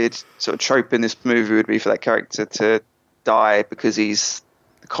expected sort of trope in this movie would be for that character to die because he's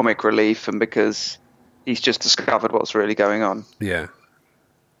the comic relief and because he's just discovered what's really going on. Yeah.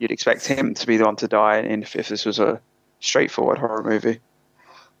 You'd expect him to be the one to die if this was a straightforward horror movie.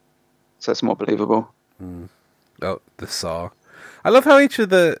 So it's more believable. Mm. Oh, the saw. I love how each of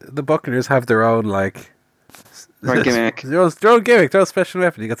the Buccaneers have their own, like... Their own gimmick. Their own gimmick, their own special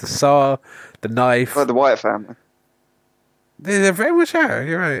weapon. You got the saw, the knife. Like the Wyatt family. They very much are,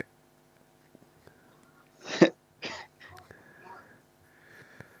 you're right.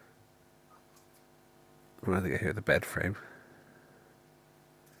 What do I think I hear? The bed frame.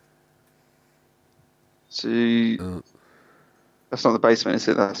 See, that's not the basement, is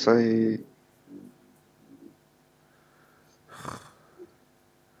it? That's a...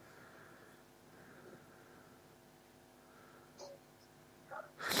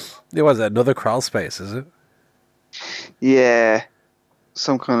 It was another crawl space, is it? Yeah.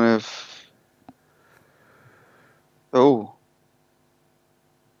 Some kind of... Oh.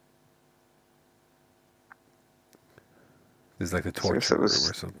 It's like the torture room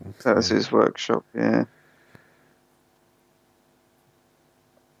or something. That was his workshop, yeah.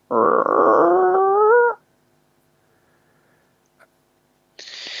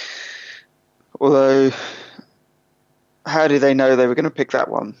 Although, how do they know they were going to pick that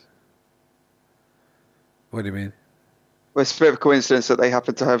one? What do you mean? Well, it's a bit of a coincidence that they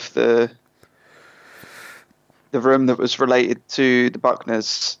happened to have the room that was related to the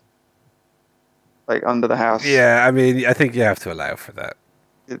Buckners, like under the house. Yeah, I mean, I think you have to allow for that.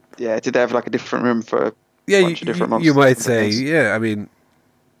 Did they have like a different room for a bunch of different monsters? You might say, yeah, I mean...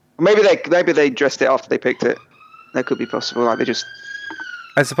 Maybe they dressed it after they picked it. That could be possible, like they just...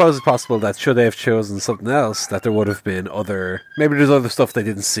 I suppose it's possible that should they have chosen something else, that there would have been other... Maybe there's other stuff they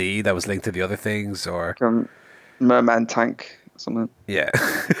didn't see that was linked to the other things, or... Merman tank or something. Yeah.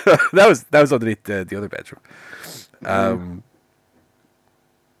 that was underneath the other bedroom.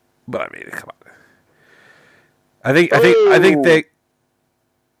 But I mean, come on. I think they...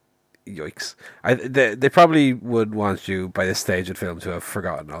 Yikes! They probably would want you by this stage of film to have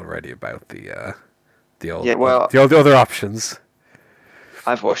forgotten already about the other options.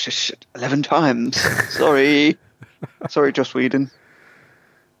 I've watched this shit 11 times. Sorry, Joss Whedon.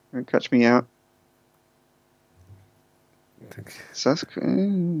 Don't catch me out. I think So that's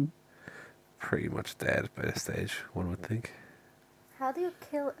pretty much dead by this stage, one would think. How do you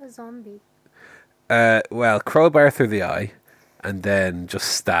kill a zombie? Well, crowbar through the eye, and then just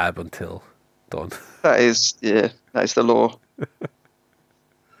stab until done. that is the law.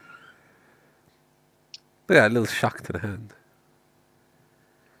 Yeah, a little shock to the hand.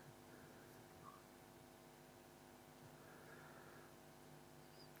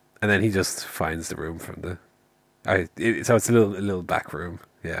 And then he just finds the room from the... so it's a little back room,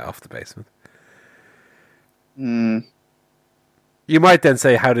 yeah, off the basement. Hmm. You might then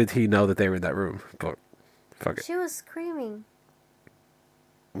say, how did he know that they were in that room? But fuck it. She was screaming.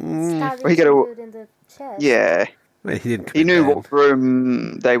 Well, Stabbing dude in the chest. Yeah. Well, he didn't. He knew down, what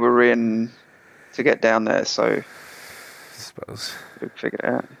room they were in to get down there, so I suppose. he figured it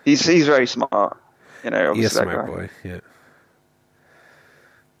out. He's very smart, obviously. He's a that smart guy. boy, yeah.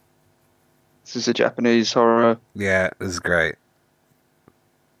 This is a Japanese horror. Yeah, this is great.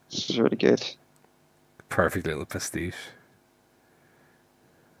 This is really good. Perfect little pastiche.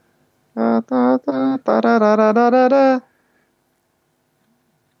 Rabbit.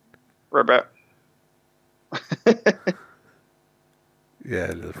 Yeah,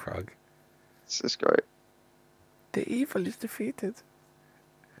 little frog. This is great. The evil is defeated.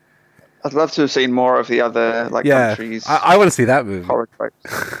 I'd love to have seen more of the other countries. I want to see that movie. Horror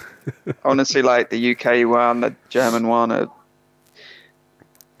tropes. I want to see the UK one, the German one.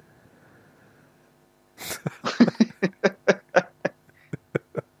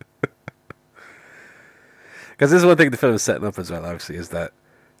 Because this is one thing the film is setting up as well, obviously, is that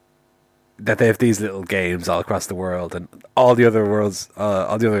they have these little games all across the world, and all the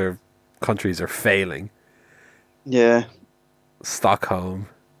other countries are failing. Yeah. Stockholm,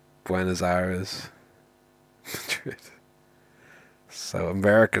 Buenos Aires, Madrid. So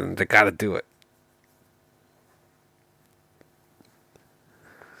American, they gotta do it.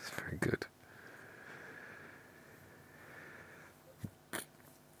 It's very good.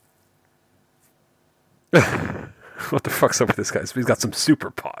 What the fuck's up with this guy? He's got some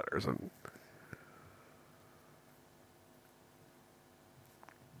super pot or something.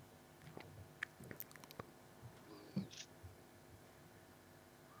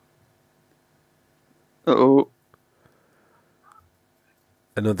 Uh-oh.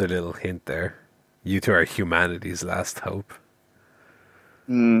 Another little hint there. You two are humanity's last hope.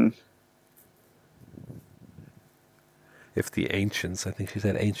 If the ancients, I think she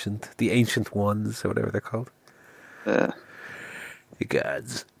said the ancient ones, or whatever they're called. Yeah. The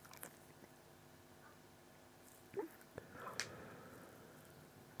gods.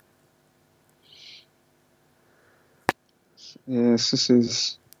 Yes, this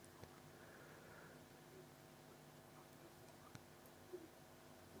is...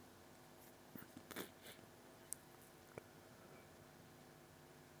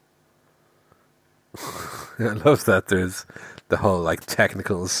 I love that there's the whole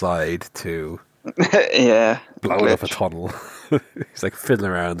technical side to yeah, blowing up a tunnel. He's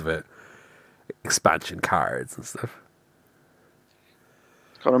fiddling around with expansion cards and stuff.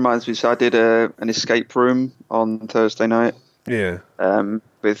 Kind of reminds me. So I did an escape room on Thursday night. Yeah.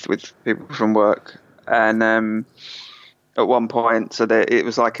 With people from work, and at one point, it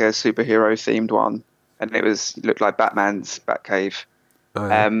was like a superhero themed one, and it looked like Batman's Batcave. Oh,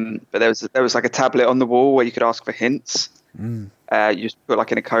 yeah. But there was a tablet on the wall where you could ask for hints, You just put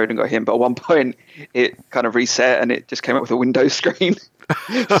like in a code and got him. But at one point, it kind of reset and it just came up with a Windows screen.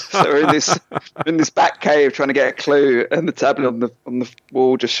 So we're in this back cave trying to get a clue, and the tablet on the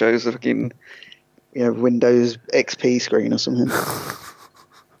wall just shows a fucking Windows XP screen or something.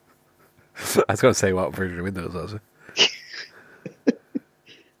 I was going to say what version of Windows was it?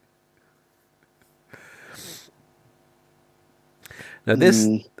 Now this,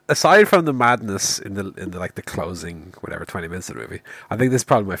 aside from the madness in the like the closing 20 minutes of the movie, I think this is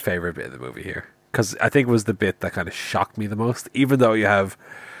probably my favorite bit of the movie here, because I think it was the bit that kind of shocked me the most. Even though you have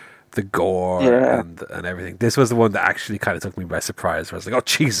the gore and everything, this was the one that actually kind of took me by surprise. Where I was like, "Oh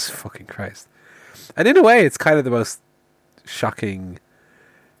Jesus fucking Christ!" And in a way, it's kind of the most shocking,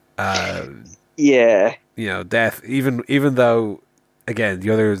 death. Even though, again,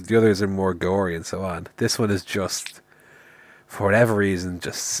 the others are more gory and so on. This one is just, for whatever reason,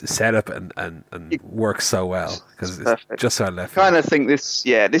 just set up and works so well, because it's just so left. I kind of think this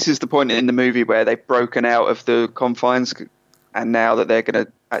is the point in the movie where they've broken out of the confines, and now that they're going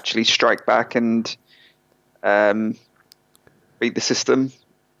to actually strike back and beat the system.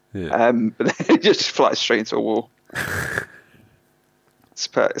 Yeah. But then it just flies straight into a wall.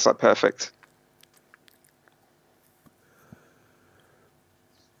 It's like perfect.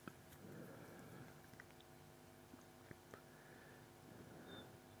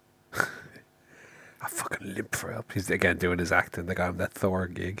 I fucking limp for help. He's again doing his acting. They got him that Thor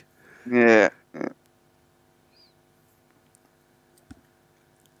gig. Yeah.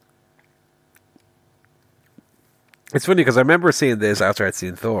 It's funny because I remember seeing this after I'd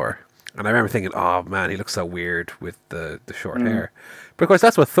seen Thor, and I remember thinking, "Oh man, he looks so weird with the short hair." But of course,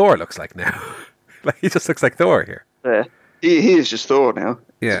 that's what Thor looks like now. Like he just looks like Thor here. Yeah, he is just Thor now.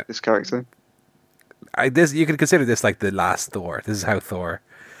 Yeah, this character. You can consider this like the last Thor. This is how Thor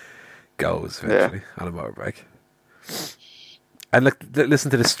goes eventually on a motorbike. And look, listen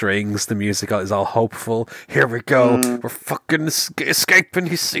to the strings. The music is all hopeful. Here we go. We're fucking escaping.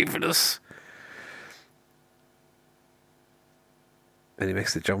 He's saving us. And he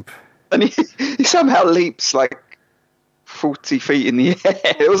makes the jump. And he somehow leaps like 40 feet in the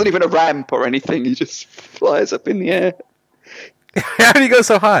air. It wasn't even a ramp or anything. He just flies up in the air. How did he go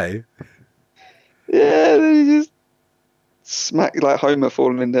so high? Yeah, then he just smack like Homer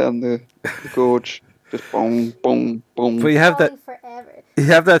falling down the gorge. Just boom, boom, boom. But you have that. Forever. You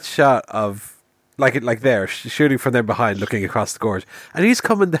have that shot of like there shooting from there behind, looking across the gorge, and he's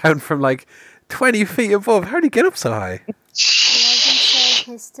coming down from like 20 feet above. How did he get up so high?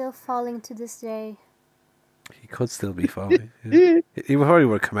 He's still falling to this day. He could still be falling. Yeah. He probably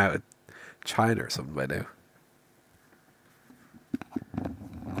would have come out of China or something by now.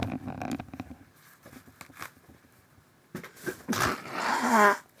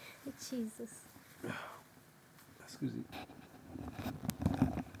 Jesus. Excuse me.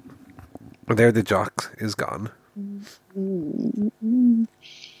 Well, there the jock is gone.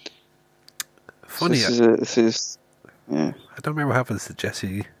 Funny. This is. Yeah. I don't remember what happens to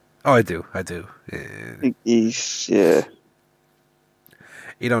Jesse. Oh, I do. Yeah.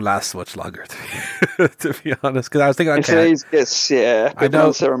 He don't last much longer, to be honest. Because I was thinking, okay, I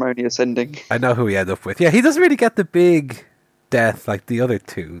know ceremonious ending. I know who he ended up with. Yeah, he doesn't really get the big death like the other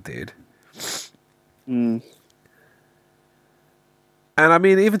two did. And I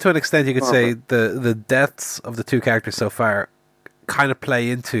mean, even to an extent, you could say the deaths of the two characters so far kind of play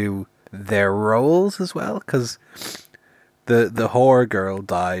into their roles as well, because the horror girl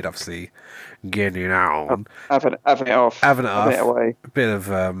died, obviously, getting out, having it off, having it away, a bit of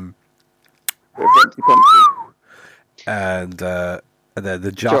and then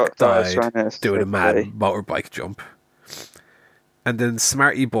the jock died doing a mad motorbike jump, and then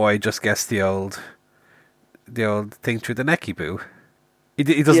Smarty Boy just gets the old thing through the necky boo.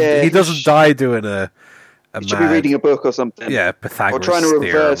 He doesn't die doing a he should be reading a book or something. Yeah, Pythagoras, or trying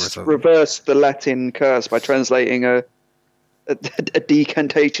to reverse the Latin curse by translating a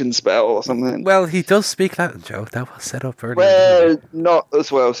decantation spell or something. Well, he does speak Latin, Joe. That was set up earlier. Well, not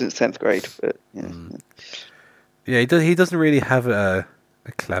as well since 10th grade, but yeah. Yeah, he doesn't really have a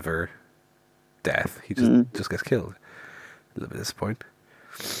clever death. He just gets killed. A little bit disappointing.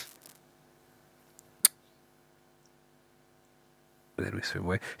 Then we swim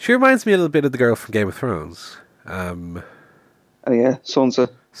away. She reminds me a little bit of the girl from Game of Thrones. Oh yeah, Sansa,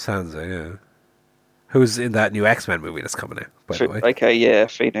 yeah. Who's in that new X-Men movie that's coming out, by the way. Okay, yeah,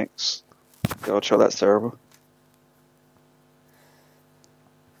 Phoenix. God, sure, that's terrible.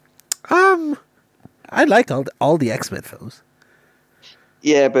 I like all the X-Men films.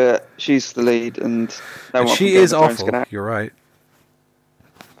 Yeah, but she's the lead, and no one she is awful. You're right.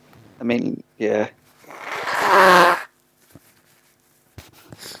 I mean, yeah.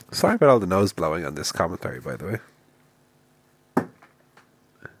 Sorry about all the nose blowing on this commentary, by the way.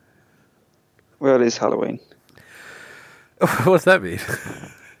 Well, it is Halloween. What does that mean?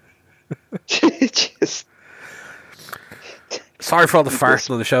 Just Sorry for all the farting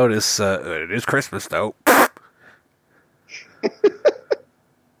on the show. It is Christmas, though.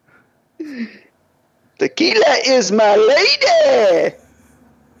 tequila is my lady.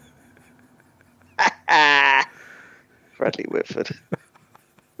 Bradley Whitford.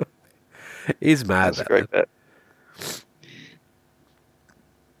 He's mad. That's a great bet.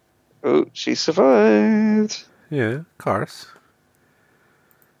 Oh, she survived. Yeah, of course.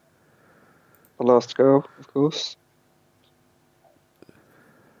 The last girl, of course.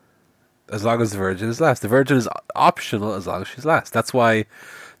 As long as the virgin is last. The virgin is optional as long as she's last. That's why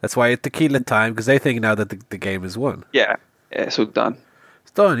it's tequila time, because they think now that the game is won. Yeah, it's all done.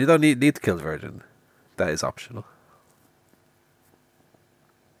 It's done. You don't need to kill the virgin. That is optional.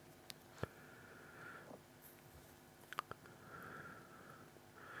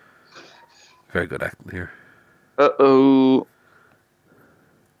 Very good acting here. Uh-oh.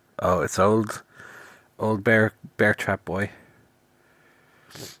 Oh, it's old bear trap boy.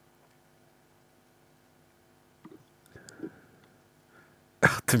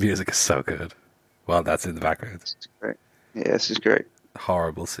 The music is so good. Well, that's in the background. This is great. Yeah, this is great.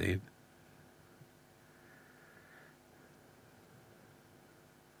 Horrible scene.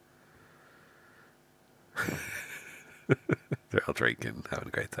 They're all drinking, having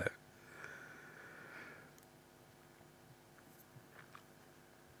a great time.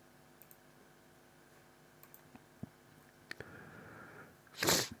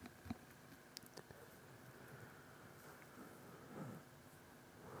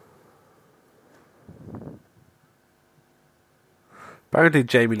 Apparently,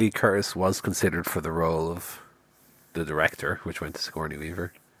 Jamie Lee Curtis was considered for the role of the director, which went to Sigourney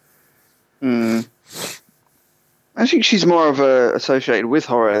Weaver. I think she's more of associated with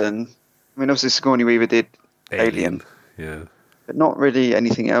horror than... I mean, obviously Sigourney Weaver did Alien. Yeah. But not really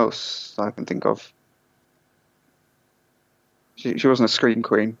anything else I can think of. She wasn't a scream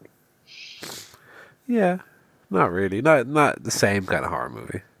queen. Yeah. Not really. Not the same kind of horror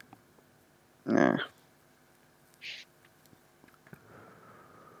movie. Yeah.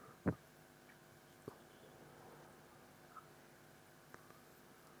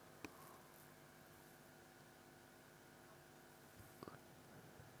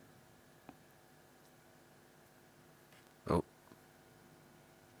 Oh.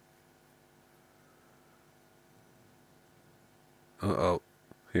 Uh-oh.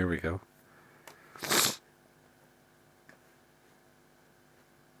 Here we go.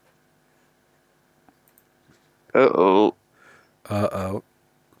 Uh-oh. Uh-oh.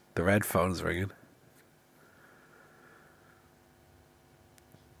 The red phone's ringing.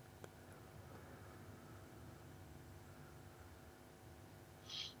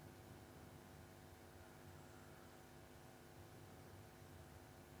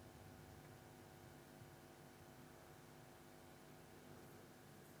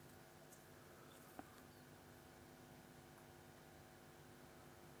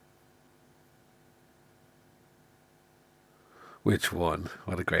 Which one?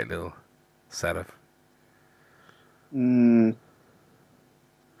 What a great little setup. Because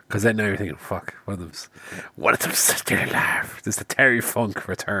then now you're thinking, fuck, one of them's still alive. There's the Terry Funk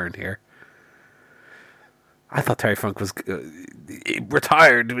return here. I thought Terry Funk was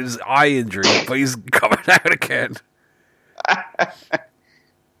retired with his eye injury, but he's coming out again.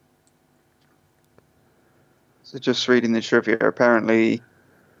 So just reading the trivia, apparently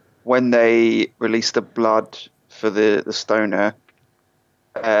when they released the blood for the stoner,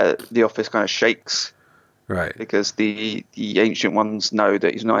 the office kind of shakes. Right. Because the ancient ones know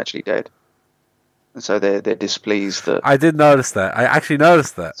that he's not actually dead. And so they're displeased that... I did notice that. I actually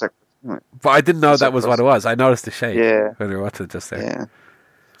noticed that. So, right. But I didn't know that was what it was. I noticed the shake when we were watching it just there. Yeah.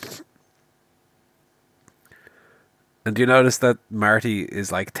 And do you notice that Marty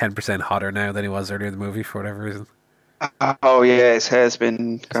is like 10% hotter now than he was earlier in the movie for whatever reason? Oh, yeah, his hair's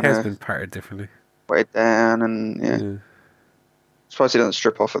been parted differently. Weighted down and, yeah. Surprised he doesn't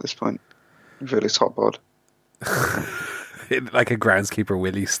strip off at this point. He's really top bod. Like a groundskeeper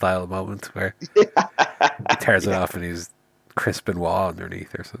Willie style moment where he tears it off and he's crisp and raw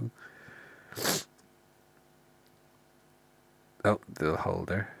underneath or something. Oh, the hole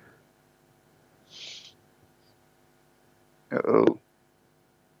there. Uh-oh.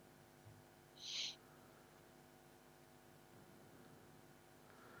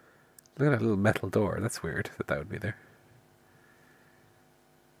 Look at that little metal door. That's weird that would be there.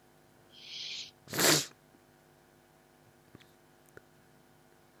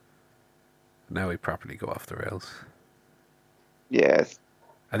 properly go off the rails. Yeah.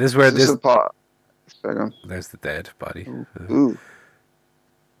 And this is where This is the part. there's the dead body. Ooh.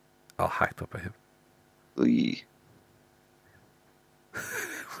 All hacked up at him. Ooh.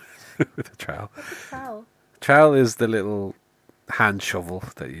 With a trowel. What's a trowel? Trowel is the little hand shovel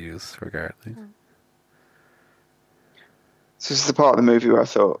that you use for gardening. Oh. This is the part of the movie where I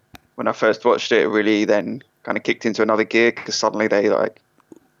thought, when I first watched it, it really then kind of kicked into another gear because suddenly they like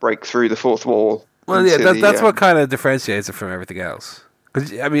break through the fourth wall. Well, yeah, that's what kind of differentiates it from everything else.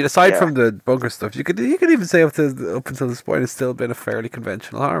 Because I mean, aside from the bunker stuff, you could even say up until this point, it's still been a fairly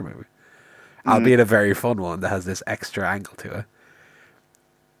conventional horror movie, albeit a very fun one that has this extra angle to it.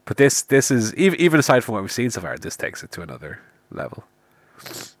 But this is even aside from what we've seen so far, this takes it to another level.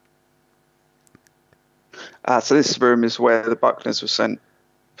 So this room is where the Buckners were sent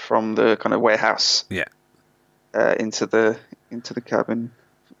from the kind of warehouse, into the cabin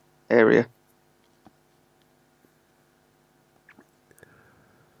area.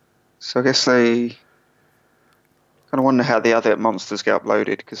 So I guess they kind of wonder how the other monsters get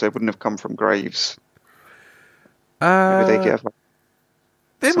uploaded because they wouldn't have come from graves. Maybe they get.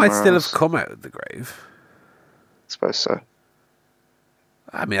 They might still have come out of the grave. I suppose so.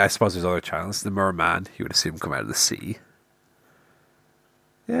 I mean, I suppose there's other channels. The merman, you would assume, come out of the sea.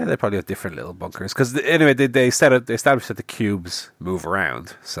 Yeah, they probably have different little bunkers. Because anyway, they established that the cubes move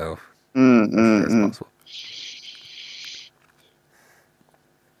around, so it's possible.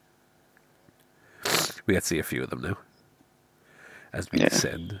 We get to see a few of them now as we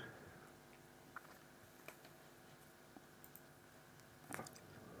descend.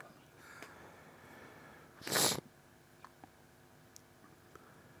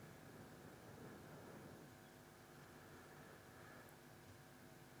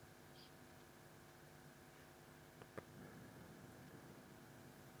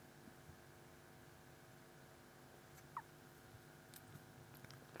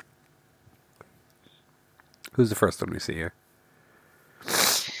 Who's the first one we see here?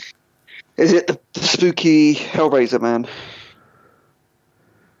 Is it the spooky Hellraiser man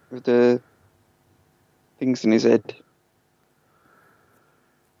with the things in his head?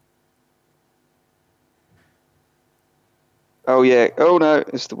 Oh yeah. Oh no,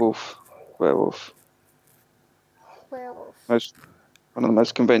 it's the werewolf. Werewolf. One of the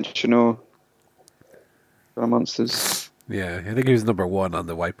most conventional monsters. Yeah, I think he was number 1 on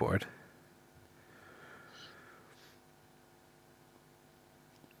the whiteboard.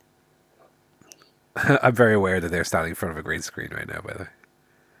 I'm very aware that they're standing in front of a green screen right now, by the way.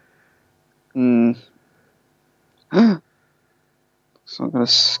 So I'm going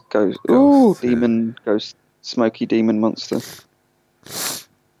to go... Ooh, demon, ghost, smoky demon monster.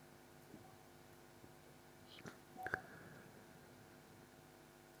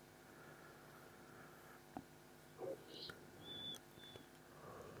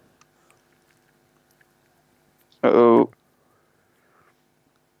 Uh-oh.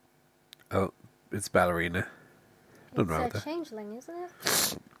 Oh, it's Ballerina. It's a changeling, isn't it?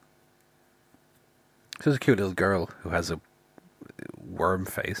 She's a cute little girl who has a worm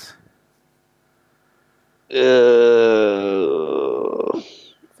face. It's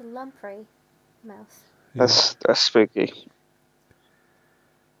a lamprey mouth. That's spooky.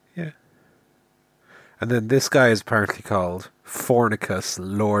 Yeah. And then this guy is apparently called Fornicus,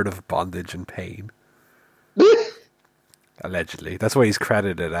 Lord of Bondage and Pain. Allegedly. That's what he's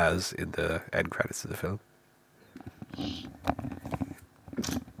credited as in the end credits of the film.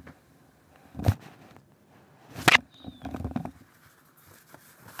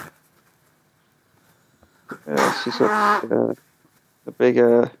 She's got the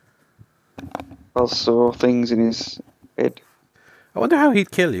bigger buzzsaw things in his head. I wonder how he'd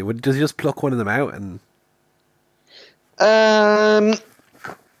kill you. Does he just pluck one of them out and...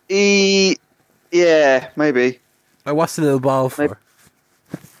 Yeah, maybe. Oh, what's the little ball for?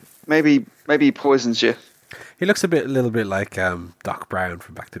 Maybe he poisons you. He looks a little bit like Doc Brown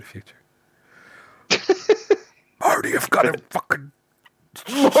from Back to the Future. Marty, I've got a fucking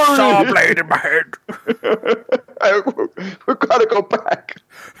saw blade in my head. We've got to go back.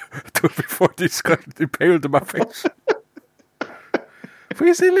 Do it before these got impaled in my face. But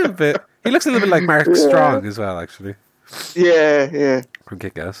he's a little bit... He looks a little bit like Mark Strong as well, actually. Yeah. From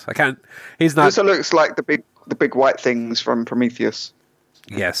Kick-Ass. I can't... He's not... He also looks like the big white things from Prometheus.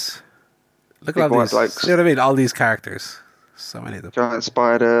 Yes. Look at all these... Blokes. You know what I mean? All these characters. So many of them. Giant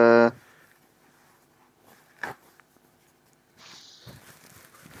spider...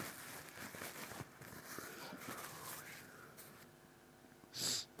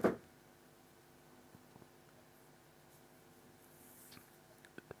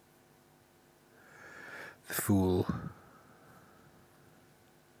 fool.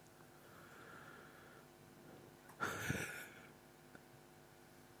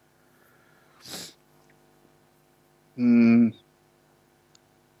 Hmm.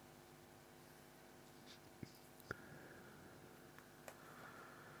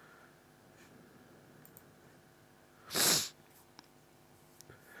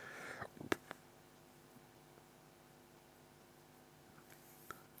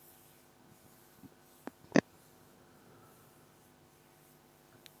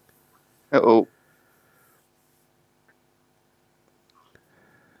 Uh-oh.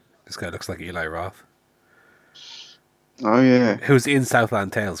 This guy looks like Eli Roth. Oh, yeah. Who's in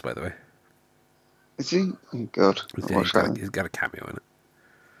Southland Tales, by the way. Is he? Oh, God. I'll watch that. He's got a cameo in it.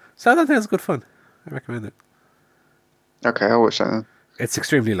 Southland Tales is good fun. I recommend it. Okay, I'll watch that then. It's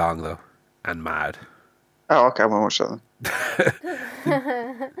extremely long, though, and mad. Oh, okay, I'll watch that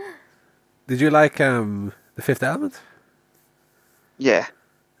then. Did you like The Fifth Element? Yeah.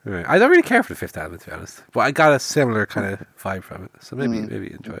 Right. I don't really care for The Fifth Element, to be honest. But I got a similar kind of vibe from it. So maybe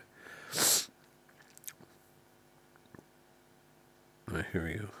you enjoy it. Right, here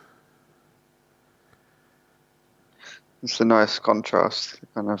we go. It's a nice contrast.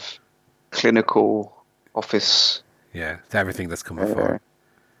 Kind of clinical office. Yeah, to everything that's come before.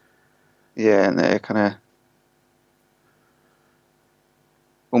 Yeah, and they're kind of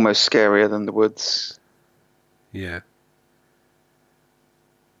almost scarier than the woods. Yeah.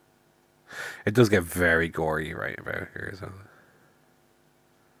 It does get very gory right about here as well.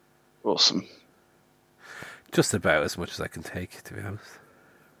 Awesome. Just about as much as I can take, to be honest.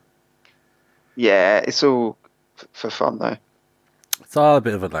 Yeah, it's all for fun though. It's all a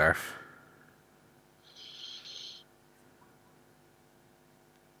bit of a laugh.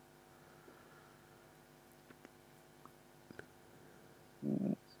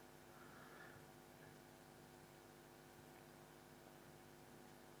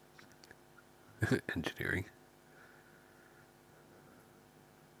 Engineering.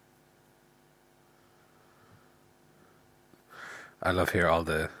 I love here all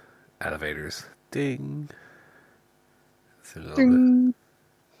the elevators. Ding. It's a little Ding. bit.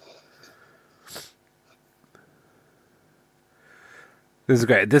 This is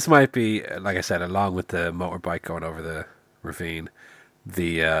great. This might be, like I said, along with the motorbike going over the ravine,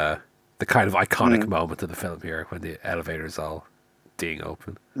 the kind of iconic moment of the film here when the elevators all ding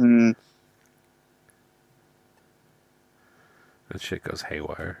open. Mm. And shit goes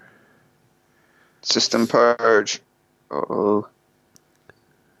haywire. System purge. Uh-oh.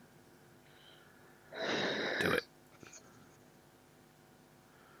 Do it.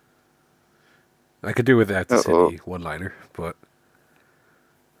 I could do without the city one-liner, but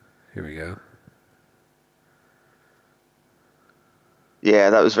here we go. Yeah,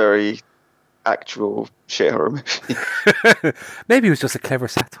 that was very actual shit horror movie. Maybe it was just a clever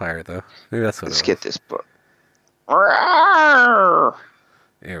satire, though. Maybe that's what Let's it get was. this book.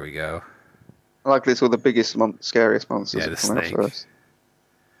 Here we go. I like this. All the biggest, scariest monsters. Yeah, the are coming up snake. first.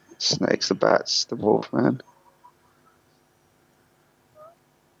 Snakes, the bats, the wolf man.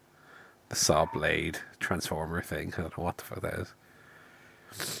 The saw blade transformer thing. I don't know what the fuck that is.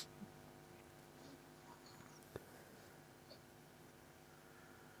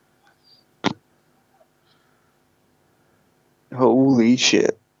 Holy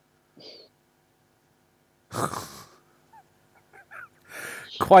shit.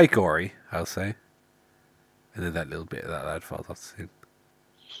 Quite gory, I'll say. And then that little bit of that lad falls off the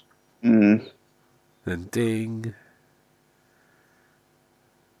scene. Then ding.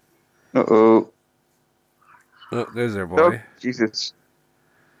 Uh-oh. Oh, there's our boy. Oh, Jesus.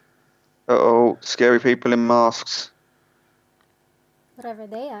 Uh-oh. Scary people in masks. Whatever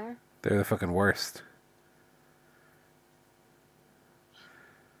they are. They're the fucking worst.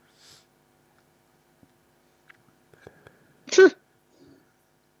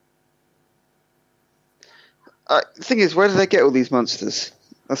 The thing is, where do they get all these monsters?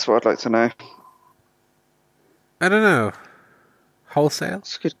 That's what I'd like to know. I don't know. Wholesale?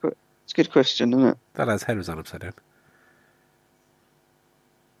 It's a good question, isn't it? That lad's head was on upside down.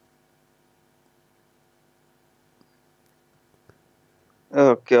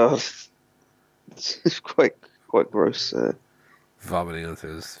 Oh, God. It's quite gross. Vomiting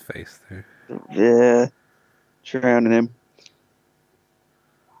onto his face there. Yeah. Drowning him.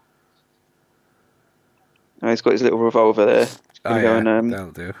 Oh, he's got his little revolver there. Oh, Go yeah, and, that'll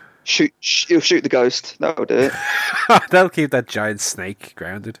do. he'll shoot the ghost. That'll do it. That'll keep that giant snake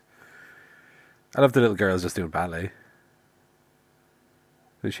grounded. I love the little girls just doing ballet. I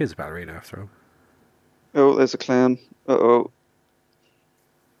mean, she is a ballerina after all. Oh, there's a clown. Uh-oh.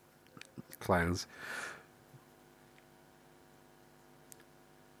 Clowns.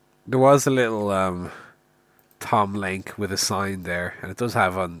 There was a little Tom Link with a sign there, and it does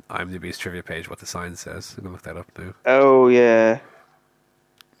have on IMDb's trivia page what the sign says. I'm gonna look that up now. Oh yeah.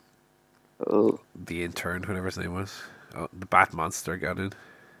 Oh. The intern, whatever his name was. Oh, the Bat Monster got in.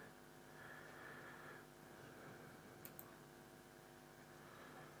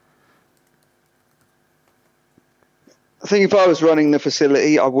 I think if I was running the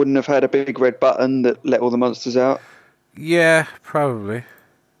facility, I wouldn't have had a big red button that let all the monsters out. Yeah, probably.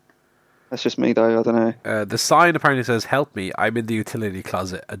 That's just me, though. I don't know. The sign apparently says, "Help me! I'm in the utility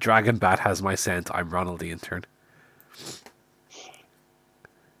closet. A dragon bat has my scent. I'm Ronald the intern."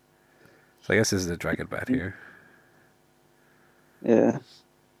 So I guess this is a dragon bat here. Yeah.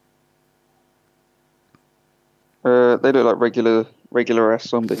 They look like regular ass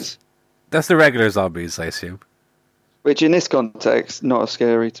zombies. That's the regular zombies, I assume. Which, in this context, not as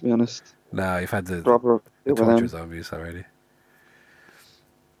scary, to be honest. No, you've had the The torture zombies already.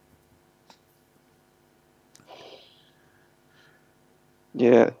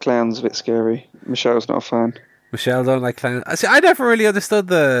 Yeah, clown's a bit scary. Michelle's not a fan. Michelle don't like clown. See, I never really understood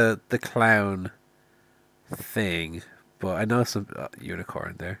the clown thing, but I know some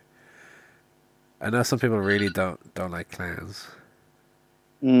unicorn there. I know some people really don't like clowns.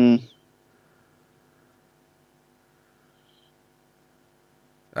 Mm.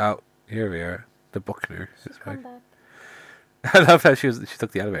 Oh, here we are. The Buckner. She's come back. I love how she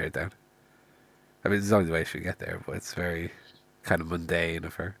took the elevator down. I mean, it's the only way she could get there, but it's very kind of mundane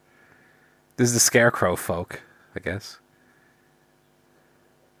of her. This is the scarecrow folk, I guess.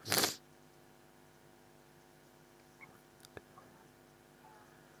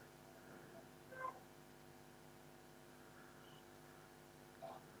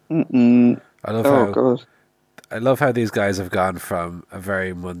 Mm-mm. God. I love how these guys have gone from a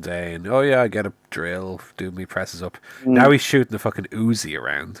very mundane, oh yeah, I get a drill, do me presses up. Now he's shooting the fucking Uzi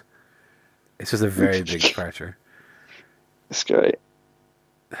around. It's just a very big departure. That's great.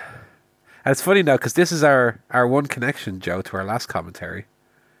 And it's funny now, because this is our one connection, Joe, to our last commentary.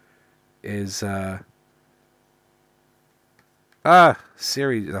 Is,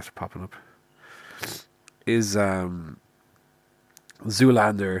 Siri, after popping up. Is,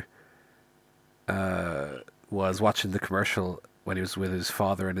 Zoolander, was watching the commercial when he was with his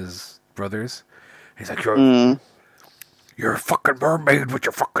father and his brothers. He's like, you're a fucking mermaid with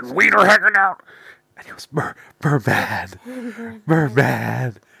your fucking wiener hanging out. And he goes, merman.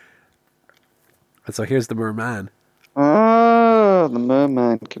 Merman. And so here's the merman. Oh, the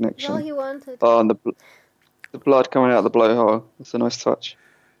merman connection. All he wanted. Oh, and the blood coming out of the blowhole. That's a nice touch.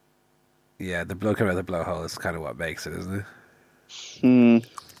 Yeah, the blood coming out of the blowhole is kind of what makes it, isn't it? Hmm.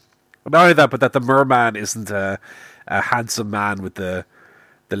 Not only that, but that the merman isn't a handsome man with the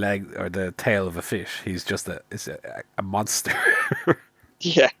leg or the tail of a fish. He's just a monster.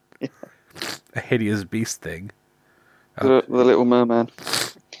 Yeah. A hideous beast thing. The little merman.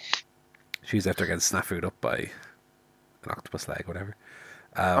 She's after getting snafu'd up by an octopus leg, whatever.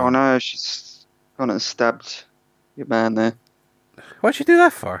 Oh no, she's gone and stabbed your man there. What'd she do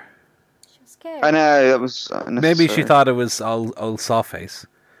that for? She was scared. I know, that was Maybe she thought it was old Sawface.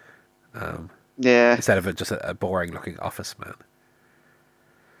 Yeah. Instead of just a boring looking office man.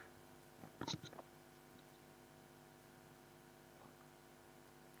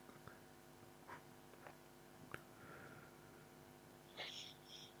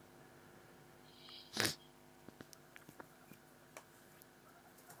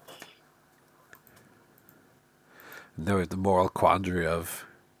 Now we have the moral quandary of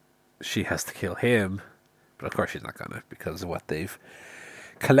she has to kill him, but of course she's not gonna because of what they've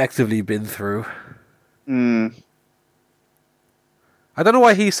collectively been through. Mm. I don't know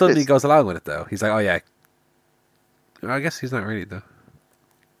why he suddenly goes along with it though. He's like, oh yeah. I guess he's not really though.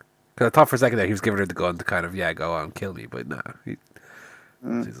 Because I thought for a second there he was giving her the gun to kind of, yeah, go on, kill me, but no, he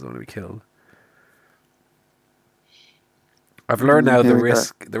doesn't want to be killed. I've learned now the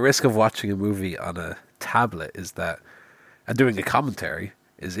risk of watching a movie on a tablet is that, and doing a commentary,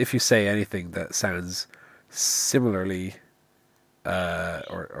 is if you say anything that sounds similarly,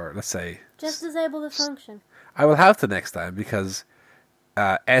 or let's say... Just disable the function. I will have to next time, because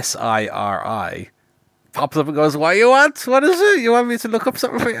SIRI pops up and goes, what you want? What is it? You want me to look up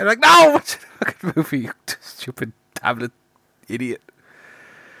something for you? I'm like, no! What's a fucking movie, you stupid tablet idiot.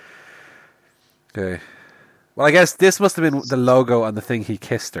 Okay. Well, I guess this must have been the logo on the thing he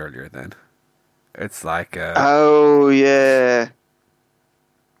kissed earlier then. It's like... oh, yeah.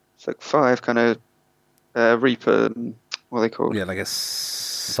 It's like 5 kind of Reaper, what are they called? Yeah, like a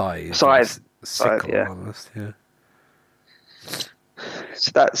scythe. Scythe, yeah. Almost, yeah.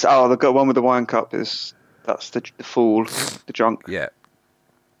 So the one with the wine cup that's the fool, the drunk. Yeah.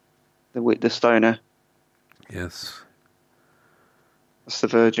 the stoner. Yes. That's the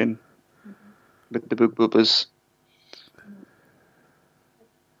virgin with the big bubbers.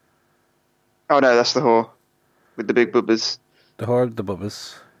 Oh no, that's the whore with the big bubbers. The whore, the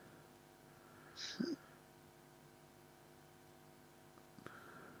bubbas.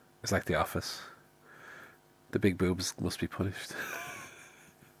 It's like The Office. The big boobs must be punished.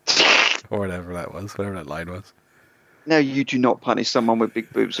 Or whatever that was, whatever that line was. No, you do not punish someone with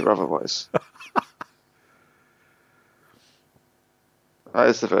big boobs or otherwise. That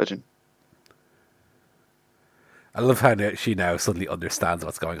is the virgin. I love how she now suddenly understands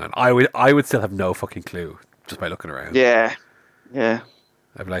what's going on. I would still have no fucking clue just by looking around. Yeah.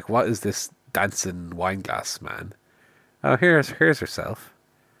 I'd be like, what is this dancing wine glass man? Oh, here's herself.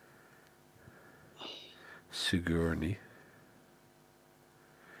 Sigourney.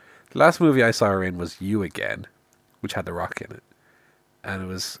 The last movie I saw her in was You Again, which had The Rock in it. And it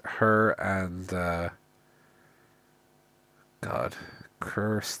was her and,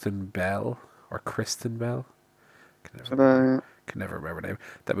 Kristen Bell. Can never remember her name.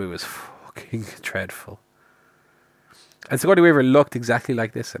 That movie was fucking dreadful. And Sigourney Weaver looked exactly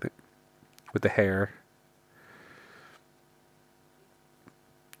like this in it. With the hair.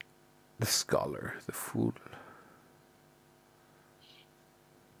 The scholar. The fool.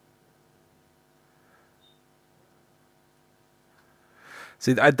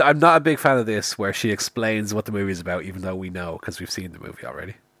 See, I'm not a big fan of this where she explains what the movie is about, even though we know because we've seen the movie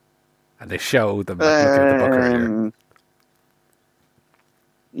already, and they show them looking at the book earlier.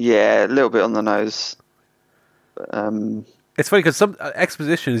 Yeah, a little bit on the nose. It's funny because some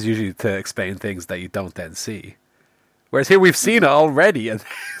exposition is usually to explain things that you don't then see, whereas here we've seen it already and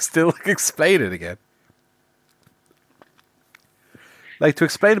still explain it again. Like to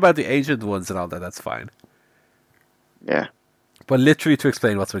explain about the ancient ones and all that, that's fine. Yeah. But literally to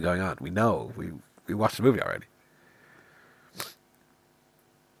explain what's been going on. We know. We watched the movie already.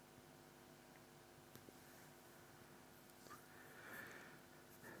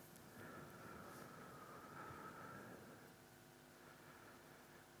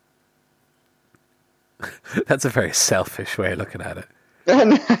 That's a very selfish way of looking at it.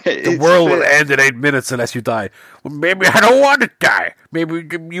 The world will end in 8 minutes unless you die. Well, maybe I don't want to die. Maybe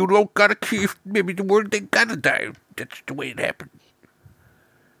you don't gotta keep. Maybe the world ain't gotta die. That's the way it happened.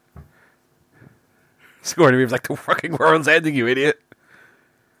 Sigourney Weaver's like, the fucking world's ending, you idiot.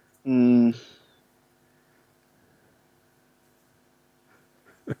 Here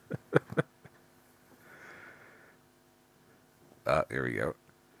we go.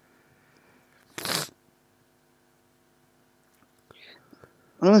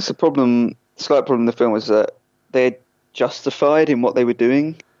 I think the slight problem in the film was that they're justified in what they were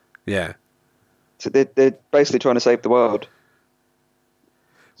doing. Yeah. So they're basically trying to save the world.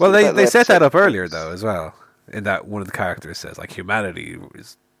 Well, they set that up earlier, though, as well. In that one of the characters says, like, humanity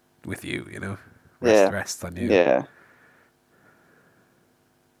is with you, you know? Rests on you. Yeah.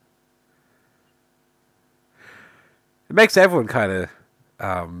 It makes everyone kind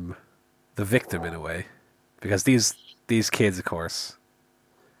of the victim in a way. Because these kids, of course...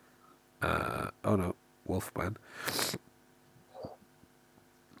 oh no, Wolfman.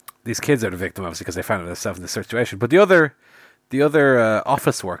 These kids are the victim, obviously, because they found themselves in this situation. But the other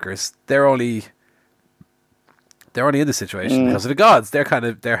office workers, they're only in this situation because of the gods. They're kind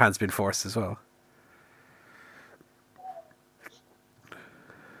of, their hands been forced as well.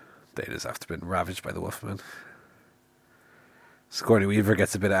 They just have to been ravaged by the Wolfman. Sigourney Weaver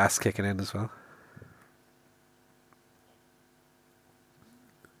gets a bit of ass kicking in as well.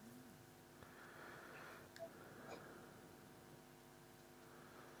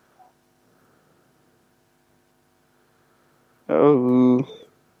 Oh.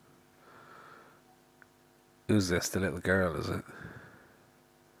 Who's this? The little girl, is it?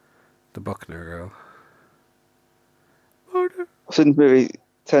 The Buckner girl. I've seen the movie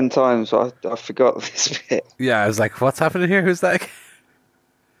 10 times, so I forgot this bit. Yeah, I was like, what's happening here? Who's that?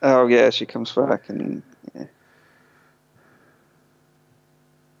 Oh, yeah, she comes back and... Yeah.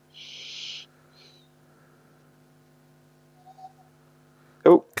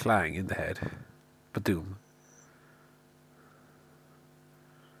 Oh. Clang in the head. Badoom.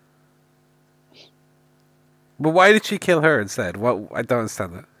 But why did she kill her instead? What? I don't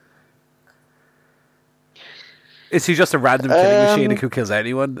understand that. Is she just a random killing machine who kills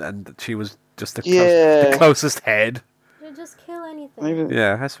anyone, and she was just the closest head? You just kill anything. Maybe,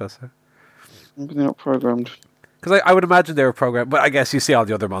 Yeah, I suppose so. maybe they're not programmed. Because I would imagine they were programmed, but I guess you see all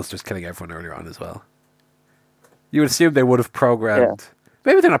the other monsters killing everyone earlier on as well. You would assume they would have programmed. Yeah.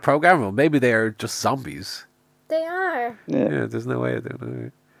 Maybe they're not programmable. Maybe they are just zombies. They are. Yeah. Yeah, there's no way of doing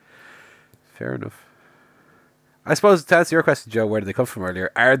it. fair enough. I suppose to answer your question, Joe, where did they come from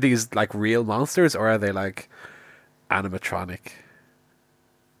earlier? Are these like real monsters or are they like animatronic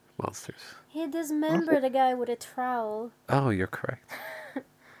monsters? He dismembered a guy with a trowel. Oh, you're correct.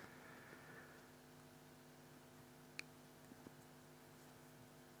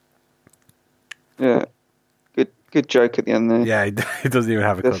 Yeah. Good joke at the end there. Yeah, he doesn't even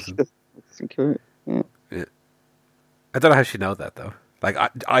have a cousin. That's correct. Yeah. I don't know how she knows that though. Like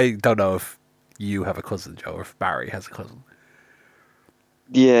I don't know if you have a cousin, Joe, or if Barry has a cousin.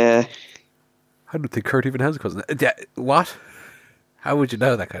 Yeah. I don't think Kurt even has a cousin. Yeah, what? How would you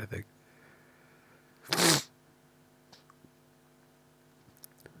know that kind of thing?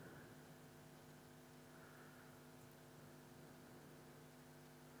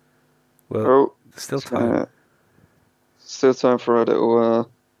 Well, still time. Still time for a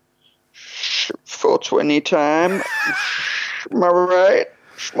little 420 time. Am I right?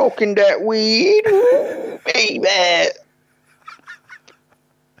 Smoking that weed, ooh, baby.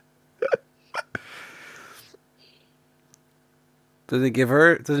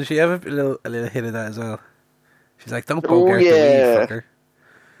 Doesn't she have a little hit of that as well? She's like, don't bug out the weed, fucker.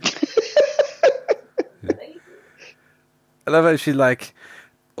 I love how she's like,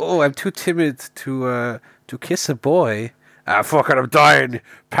 oh, I'm too timid to kiss a boy. Ah, fuck it, I'm dying.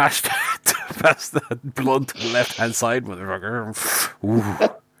 Pass the blunt to the left hand side, motherfucker. Ooh.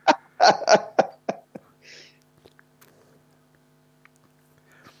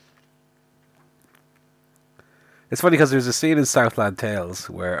 It's funny because there's a scene in Southland Tales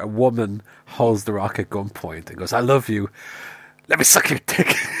where a woman holds the rock at gunpoint and goes, I love you. Let me suck your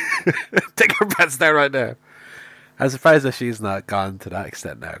dick. Take your pants down right now. I'm surprised that she's not gone to that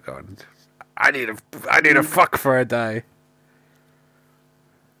extent now, going, I need a fuck for a die.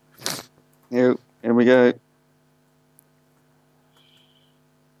 Yep, here we go.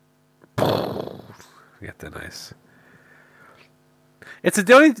 Get the nice. It's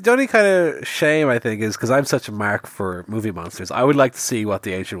the only kind of shame I think is because I'm such a mark for movie monsters. I would like to see what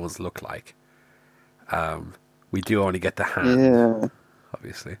the ancient ones look like. We do only get the hand,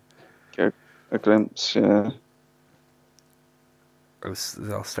 obviously. Okay, a glimpse, yeah. This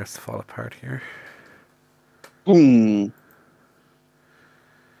all starts to fall apart here. Boom.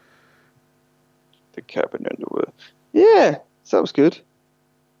 The cabin in the woods. Yeah, that was good.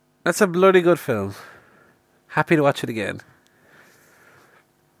 That's a bloody good film. Happy to watch it again.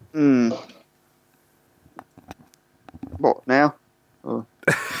 What, now? Oh.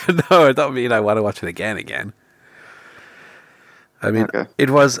 No, I don't mean I want to watch it again. I mean,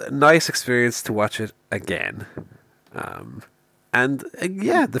 It was a nice experience to watch it again. And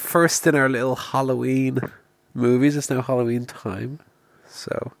the first in our little Halloween movies. It's now Halloween time.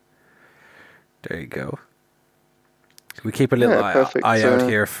 So, there you go. We keep a little eye out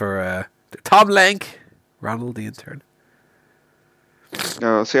here for Tom Lenk, Ronald the Intern.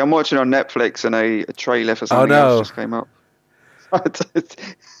 Oh, see, I'm watching on Netflix and a trailer for something else just came up.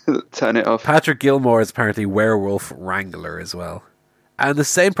 Turn it off. Patrick Gilmore is apparently Werewolf Wrangler as well. And the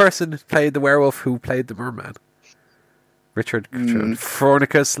same person played the werewolf who played the merman. Richard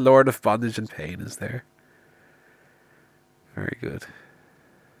Fornicus, Lord of Bondage and Pain, is there. Very good.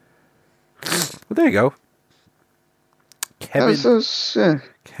 Well, there you go.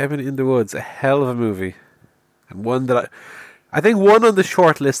 Kevin in the Woods, a hell of a movie. And one that I think one on the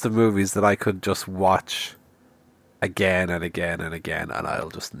short list of movies that I could just watch again and again and again, and I'll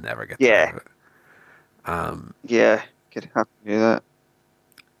just never get tired of it. Yeah, get happy to do that.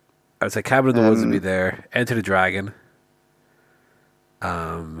 I would say Cabin in the Woods would be there. Enter the Dragon.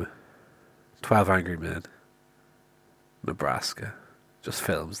 12 Angry Men. Nebraska. Just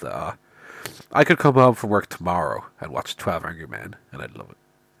films that are... I could come home from work tomorrow and watch 12 Angry Men, and I'd love it.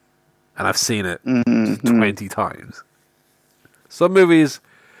 And I've seen it 20 times. Some movies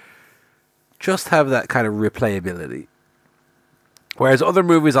just have that kind of replayability. Whereas other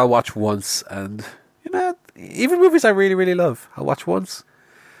movies I'll watch once, and even movies I really, really love, I'll watch once,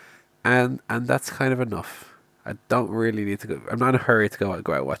 and that's kind of enough. I don't really need to go. I'm not in a hurry to go out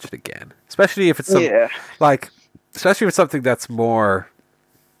and watch it again, especially if it's especially if it's something that's more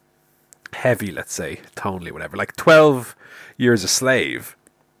heavy, let's say, tonally, whatever. Like 12 Years a Slave.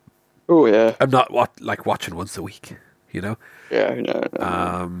 Oh yeah. I'm not watching once a week, Yeah,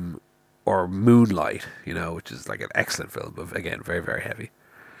 no. Or Moonlight, which is like an excellent film, but again, very, very heavy.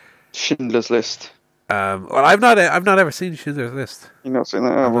 Schindler's List. Well, I've not ever seen Schindler's List. You've not seen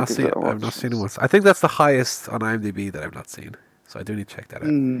that? I've not seen it once. I think that's the highest on IMDb that I've not seen, so I do need to check that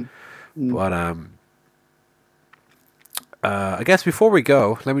out. But I guess before we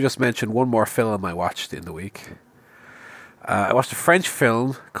go, let me just mention one more film I watched in the week. I watched a French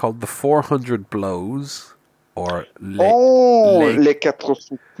film called The 400 Blows, or Les Quatre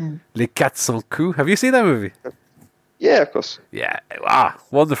Coups. Les 400 Coups. Have you seen that movie? Yeah, of course. Yeah,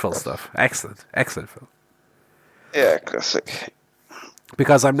 wonderful stuff. Excellent film. Yeah, classic.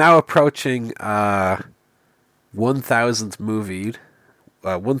 Because I'm now approaching 1,000 movies,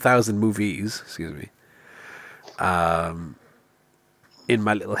 excuse me, in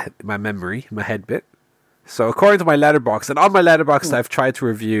my memory, my head bit. So according to my letterbox, and on my letterbox, I've tried to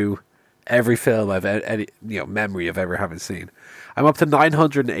review every film I've any memory of ever having seen. I'm up to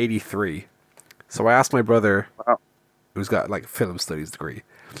 983. So I asked my brother, who's got like a film studies degree,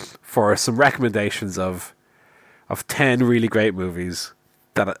 for some recommendations of 10 really great movies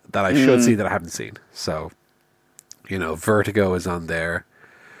that I should see that I haven't seen. So, Vertigo is on there.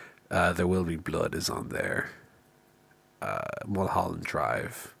 There Will Be Blood is on there. Mulholland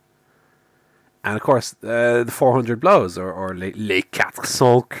Drive. And of course, the 400 Blows or Les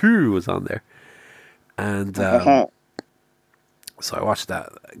 400 Coups was on there. And so I watched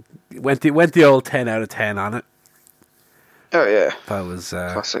that. Went the old 10 out of 10 on it. Oh, yeah. That was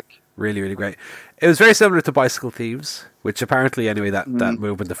classic. Really, really great. It was very similar to Bicycle Thieves, which apparently, anyway, that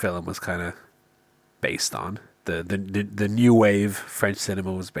movement, the film was kind of based on. The new wave French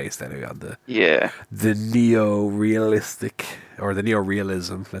cinema was based anyway on the neo-realistic, or the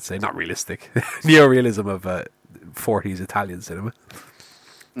neo-realism, let's say, not realistic, neo-realism of 40s Italian cinema.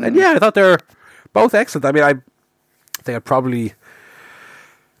 And yeah, I thought they were both excellent. I mean, I think I'd probably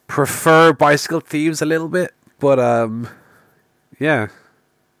prefer Bicycle Thieves a little bit, but yeah,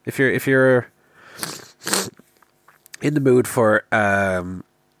 if you're in the mood for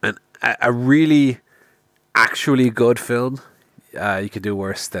a really actually good film, you could do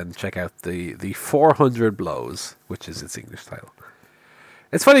worse than check out the 400 Blows, which is its English title.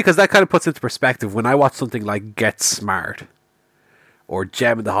 It's funny because that kind of puts into perspective when I watch something like Get Smart or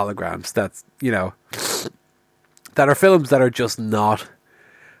Gem and the Holograms. That's that are films that are just not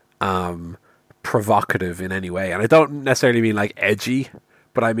provocative in any way, and I don't necessarily mean like edgy,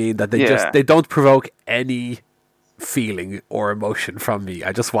 but I mean that they don't provoke any feeling or emotion from me.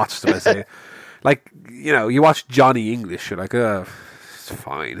 I just watch them as like, you watch Johnny English, you're like, oh, it's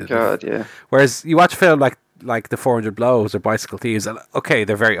fine. God, yeah. Whereas you watch a film like The 400 Blows or Bicycle Thieves, and okay,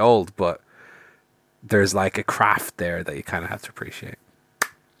 they're very old, but there's like a craft there that you kind of have to appreciate.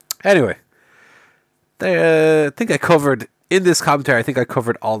 Anyway, I think I covered, in this commentary, I think I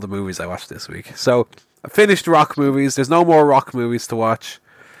covered all the movies I watched this week. So, I finished rock movies. There's no more rock movies to watch.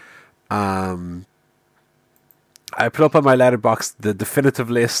 I put up on my letterbox the definitive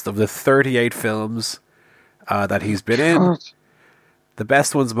list of the 38 films that he's been in. The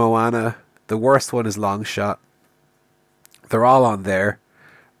best one's Moana. The worst one is Long Shot. They're all on there.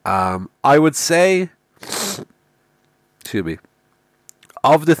 I would say, excuse me,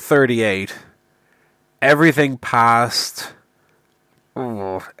 of the 38, everything past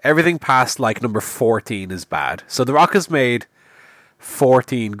like number 14 is bad. So The Rock has made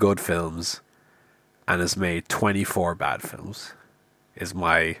 14 good films and has made 24 bad films, is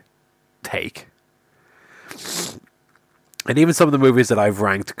my take. And even some of the movies that I've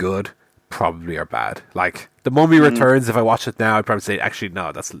ranked good probably are bad. Like The Mummy Returns, if I watch it now, I'd probably say, actually,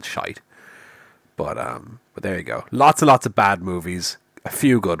 no, that's shite. But there you go. Lots and lots of bad movies, a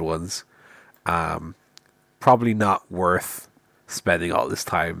few good ones. Probably not worth spending all this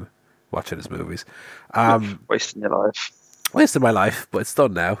time watching his movies. Wasting your life. Wasted my life, but it's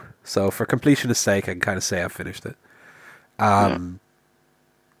done now. So for completionist sake, I can kind of say I've finished it. I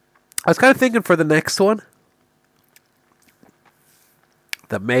was kind of thinking for the next one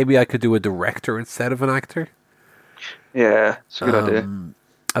that maybe I could do a director instead of an actor. Yeah, it's a good idea.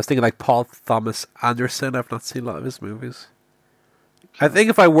 I was thinking like Paul Thomas Anderson. I've not seen a lot of his movies. I think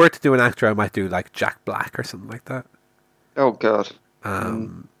if I were to do an actor, I might do like Jack Black or something like that. Oh God.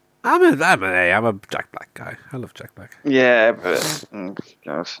 I'm a Jack Black guy. I love Jack Black. Yeah, but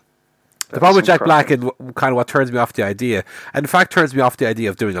God. The problem with Jack Black and kind of what turns me off the idea, and in fact turns me off the idea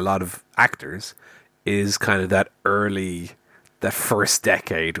of doing a lot of actors, is kind of that first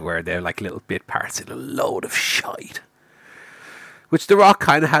decade where they're like little bit parts in a load of shite. Which The Rock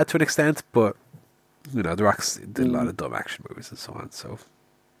kind of had to an extent, but The Rock did a lot of dumb action movies and so on, so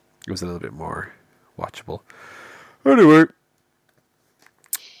it was a little bit more watchable. Anyway,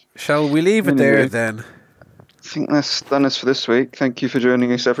 shall we leave it there then? I think that's done us for this week. Thank you for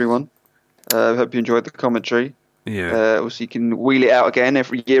joining us, everyone. I hope you enjoyed the commentary. Yeah. Also, you can wheel it out again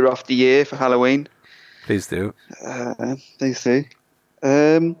every year after year for Halloween. Please do. Please do.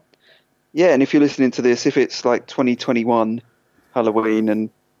 Yeah, and if you're listening to this, if it's like 2021 Halloween and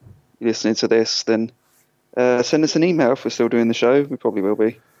you're listening to this, then send us an email if we're still doing the show. We probably will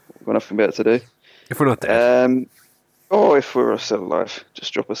be. We've got nothing better to do. If we're not dead. Or if we're still alive,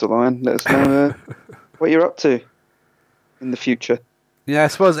 just drop us a line. Let us know what you're up to in the future. Yeah, I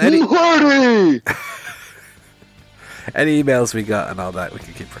suppose any Party! any emails we got and all that we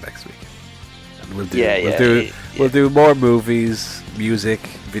can keep for next week. And we'll do more movies, music,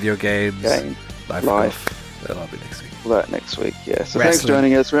 video games, life. That'll all be next week. All that next week, yeah. So Wrestling. Thanks for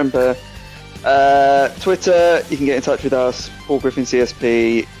joining us. Remember, Twitter, you can get in touch with us, Paul Griffin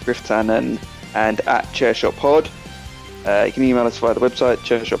CSP, Griff Tannen, and at ChairShot Pod. You can email us via the website,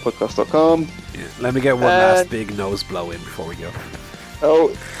 chairshotpodcast.com. Yeah. Let me get one last big nose blow in before we go. Oh,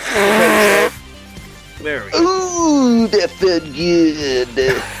 there we go. ooh, that felt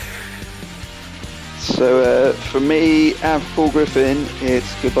good. So, for me and Paul Griffin,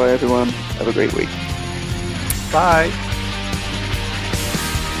 it's goodbye, everyone. Have a great week. Bye.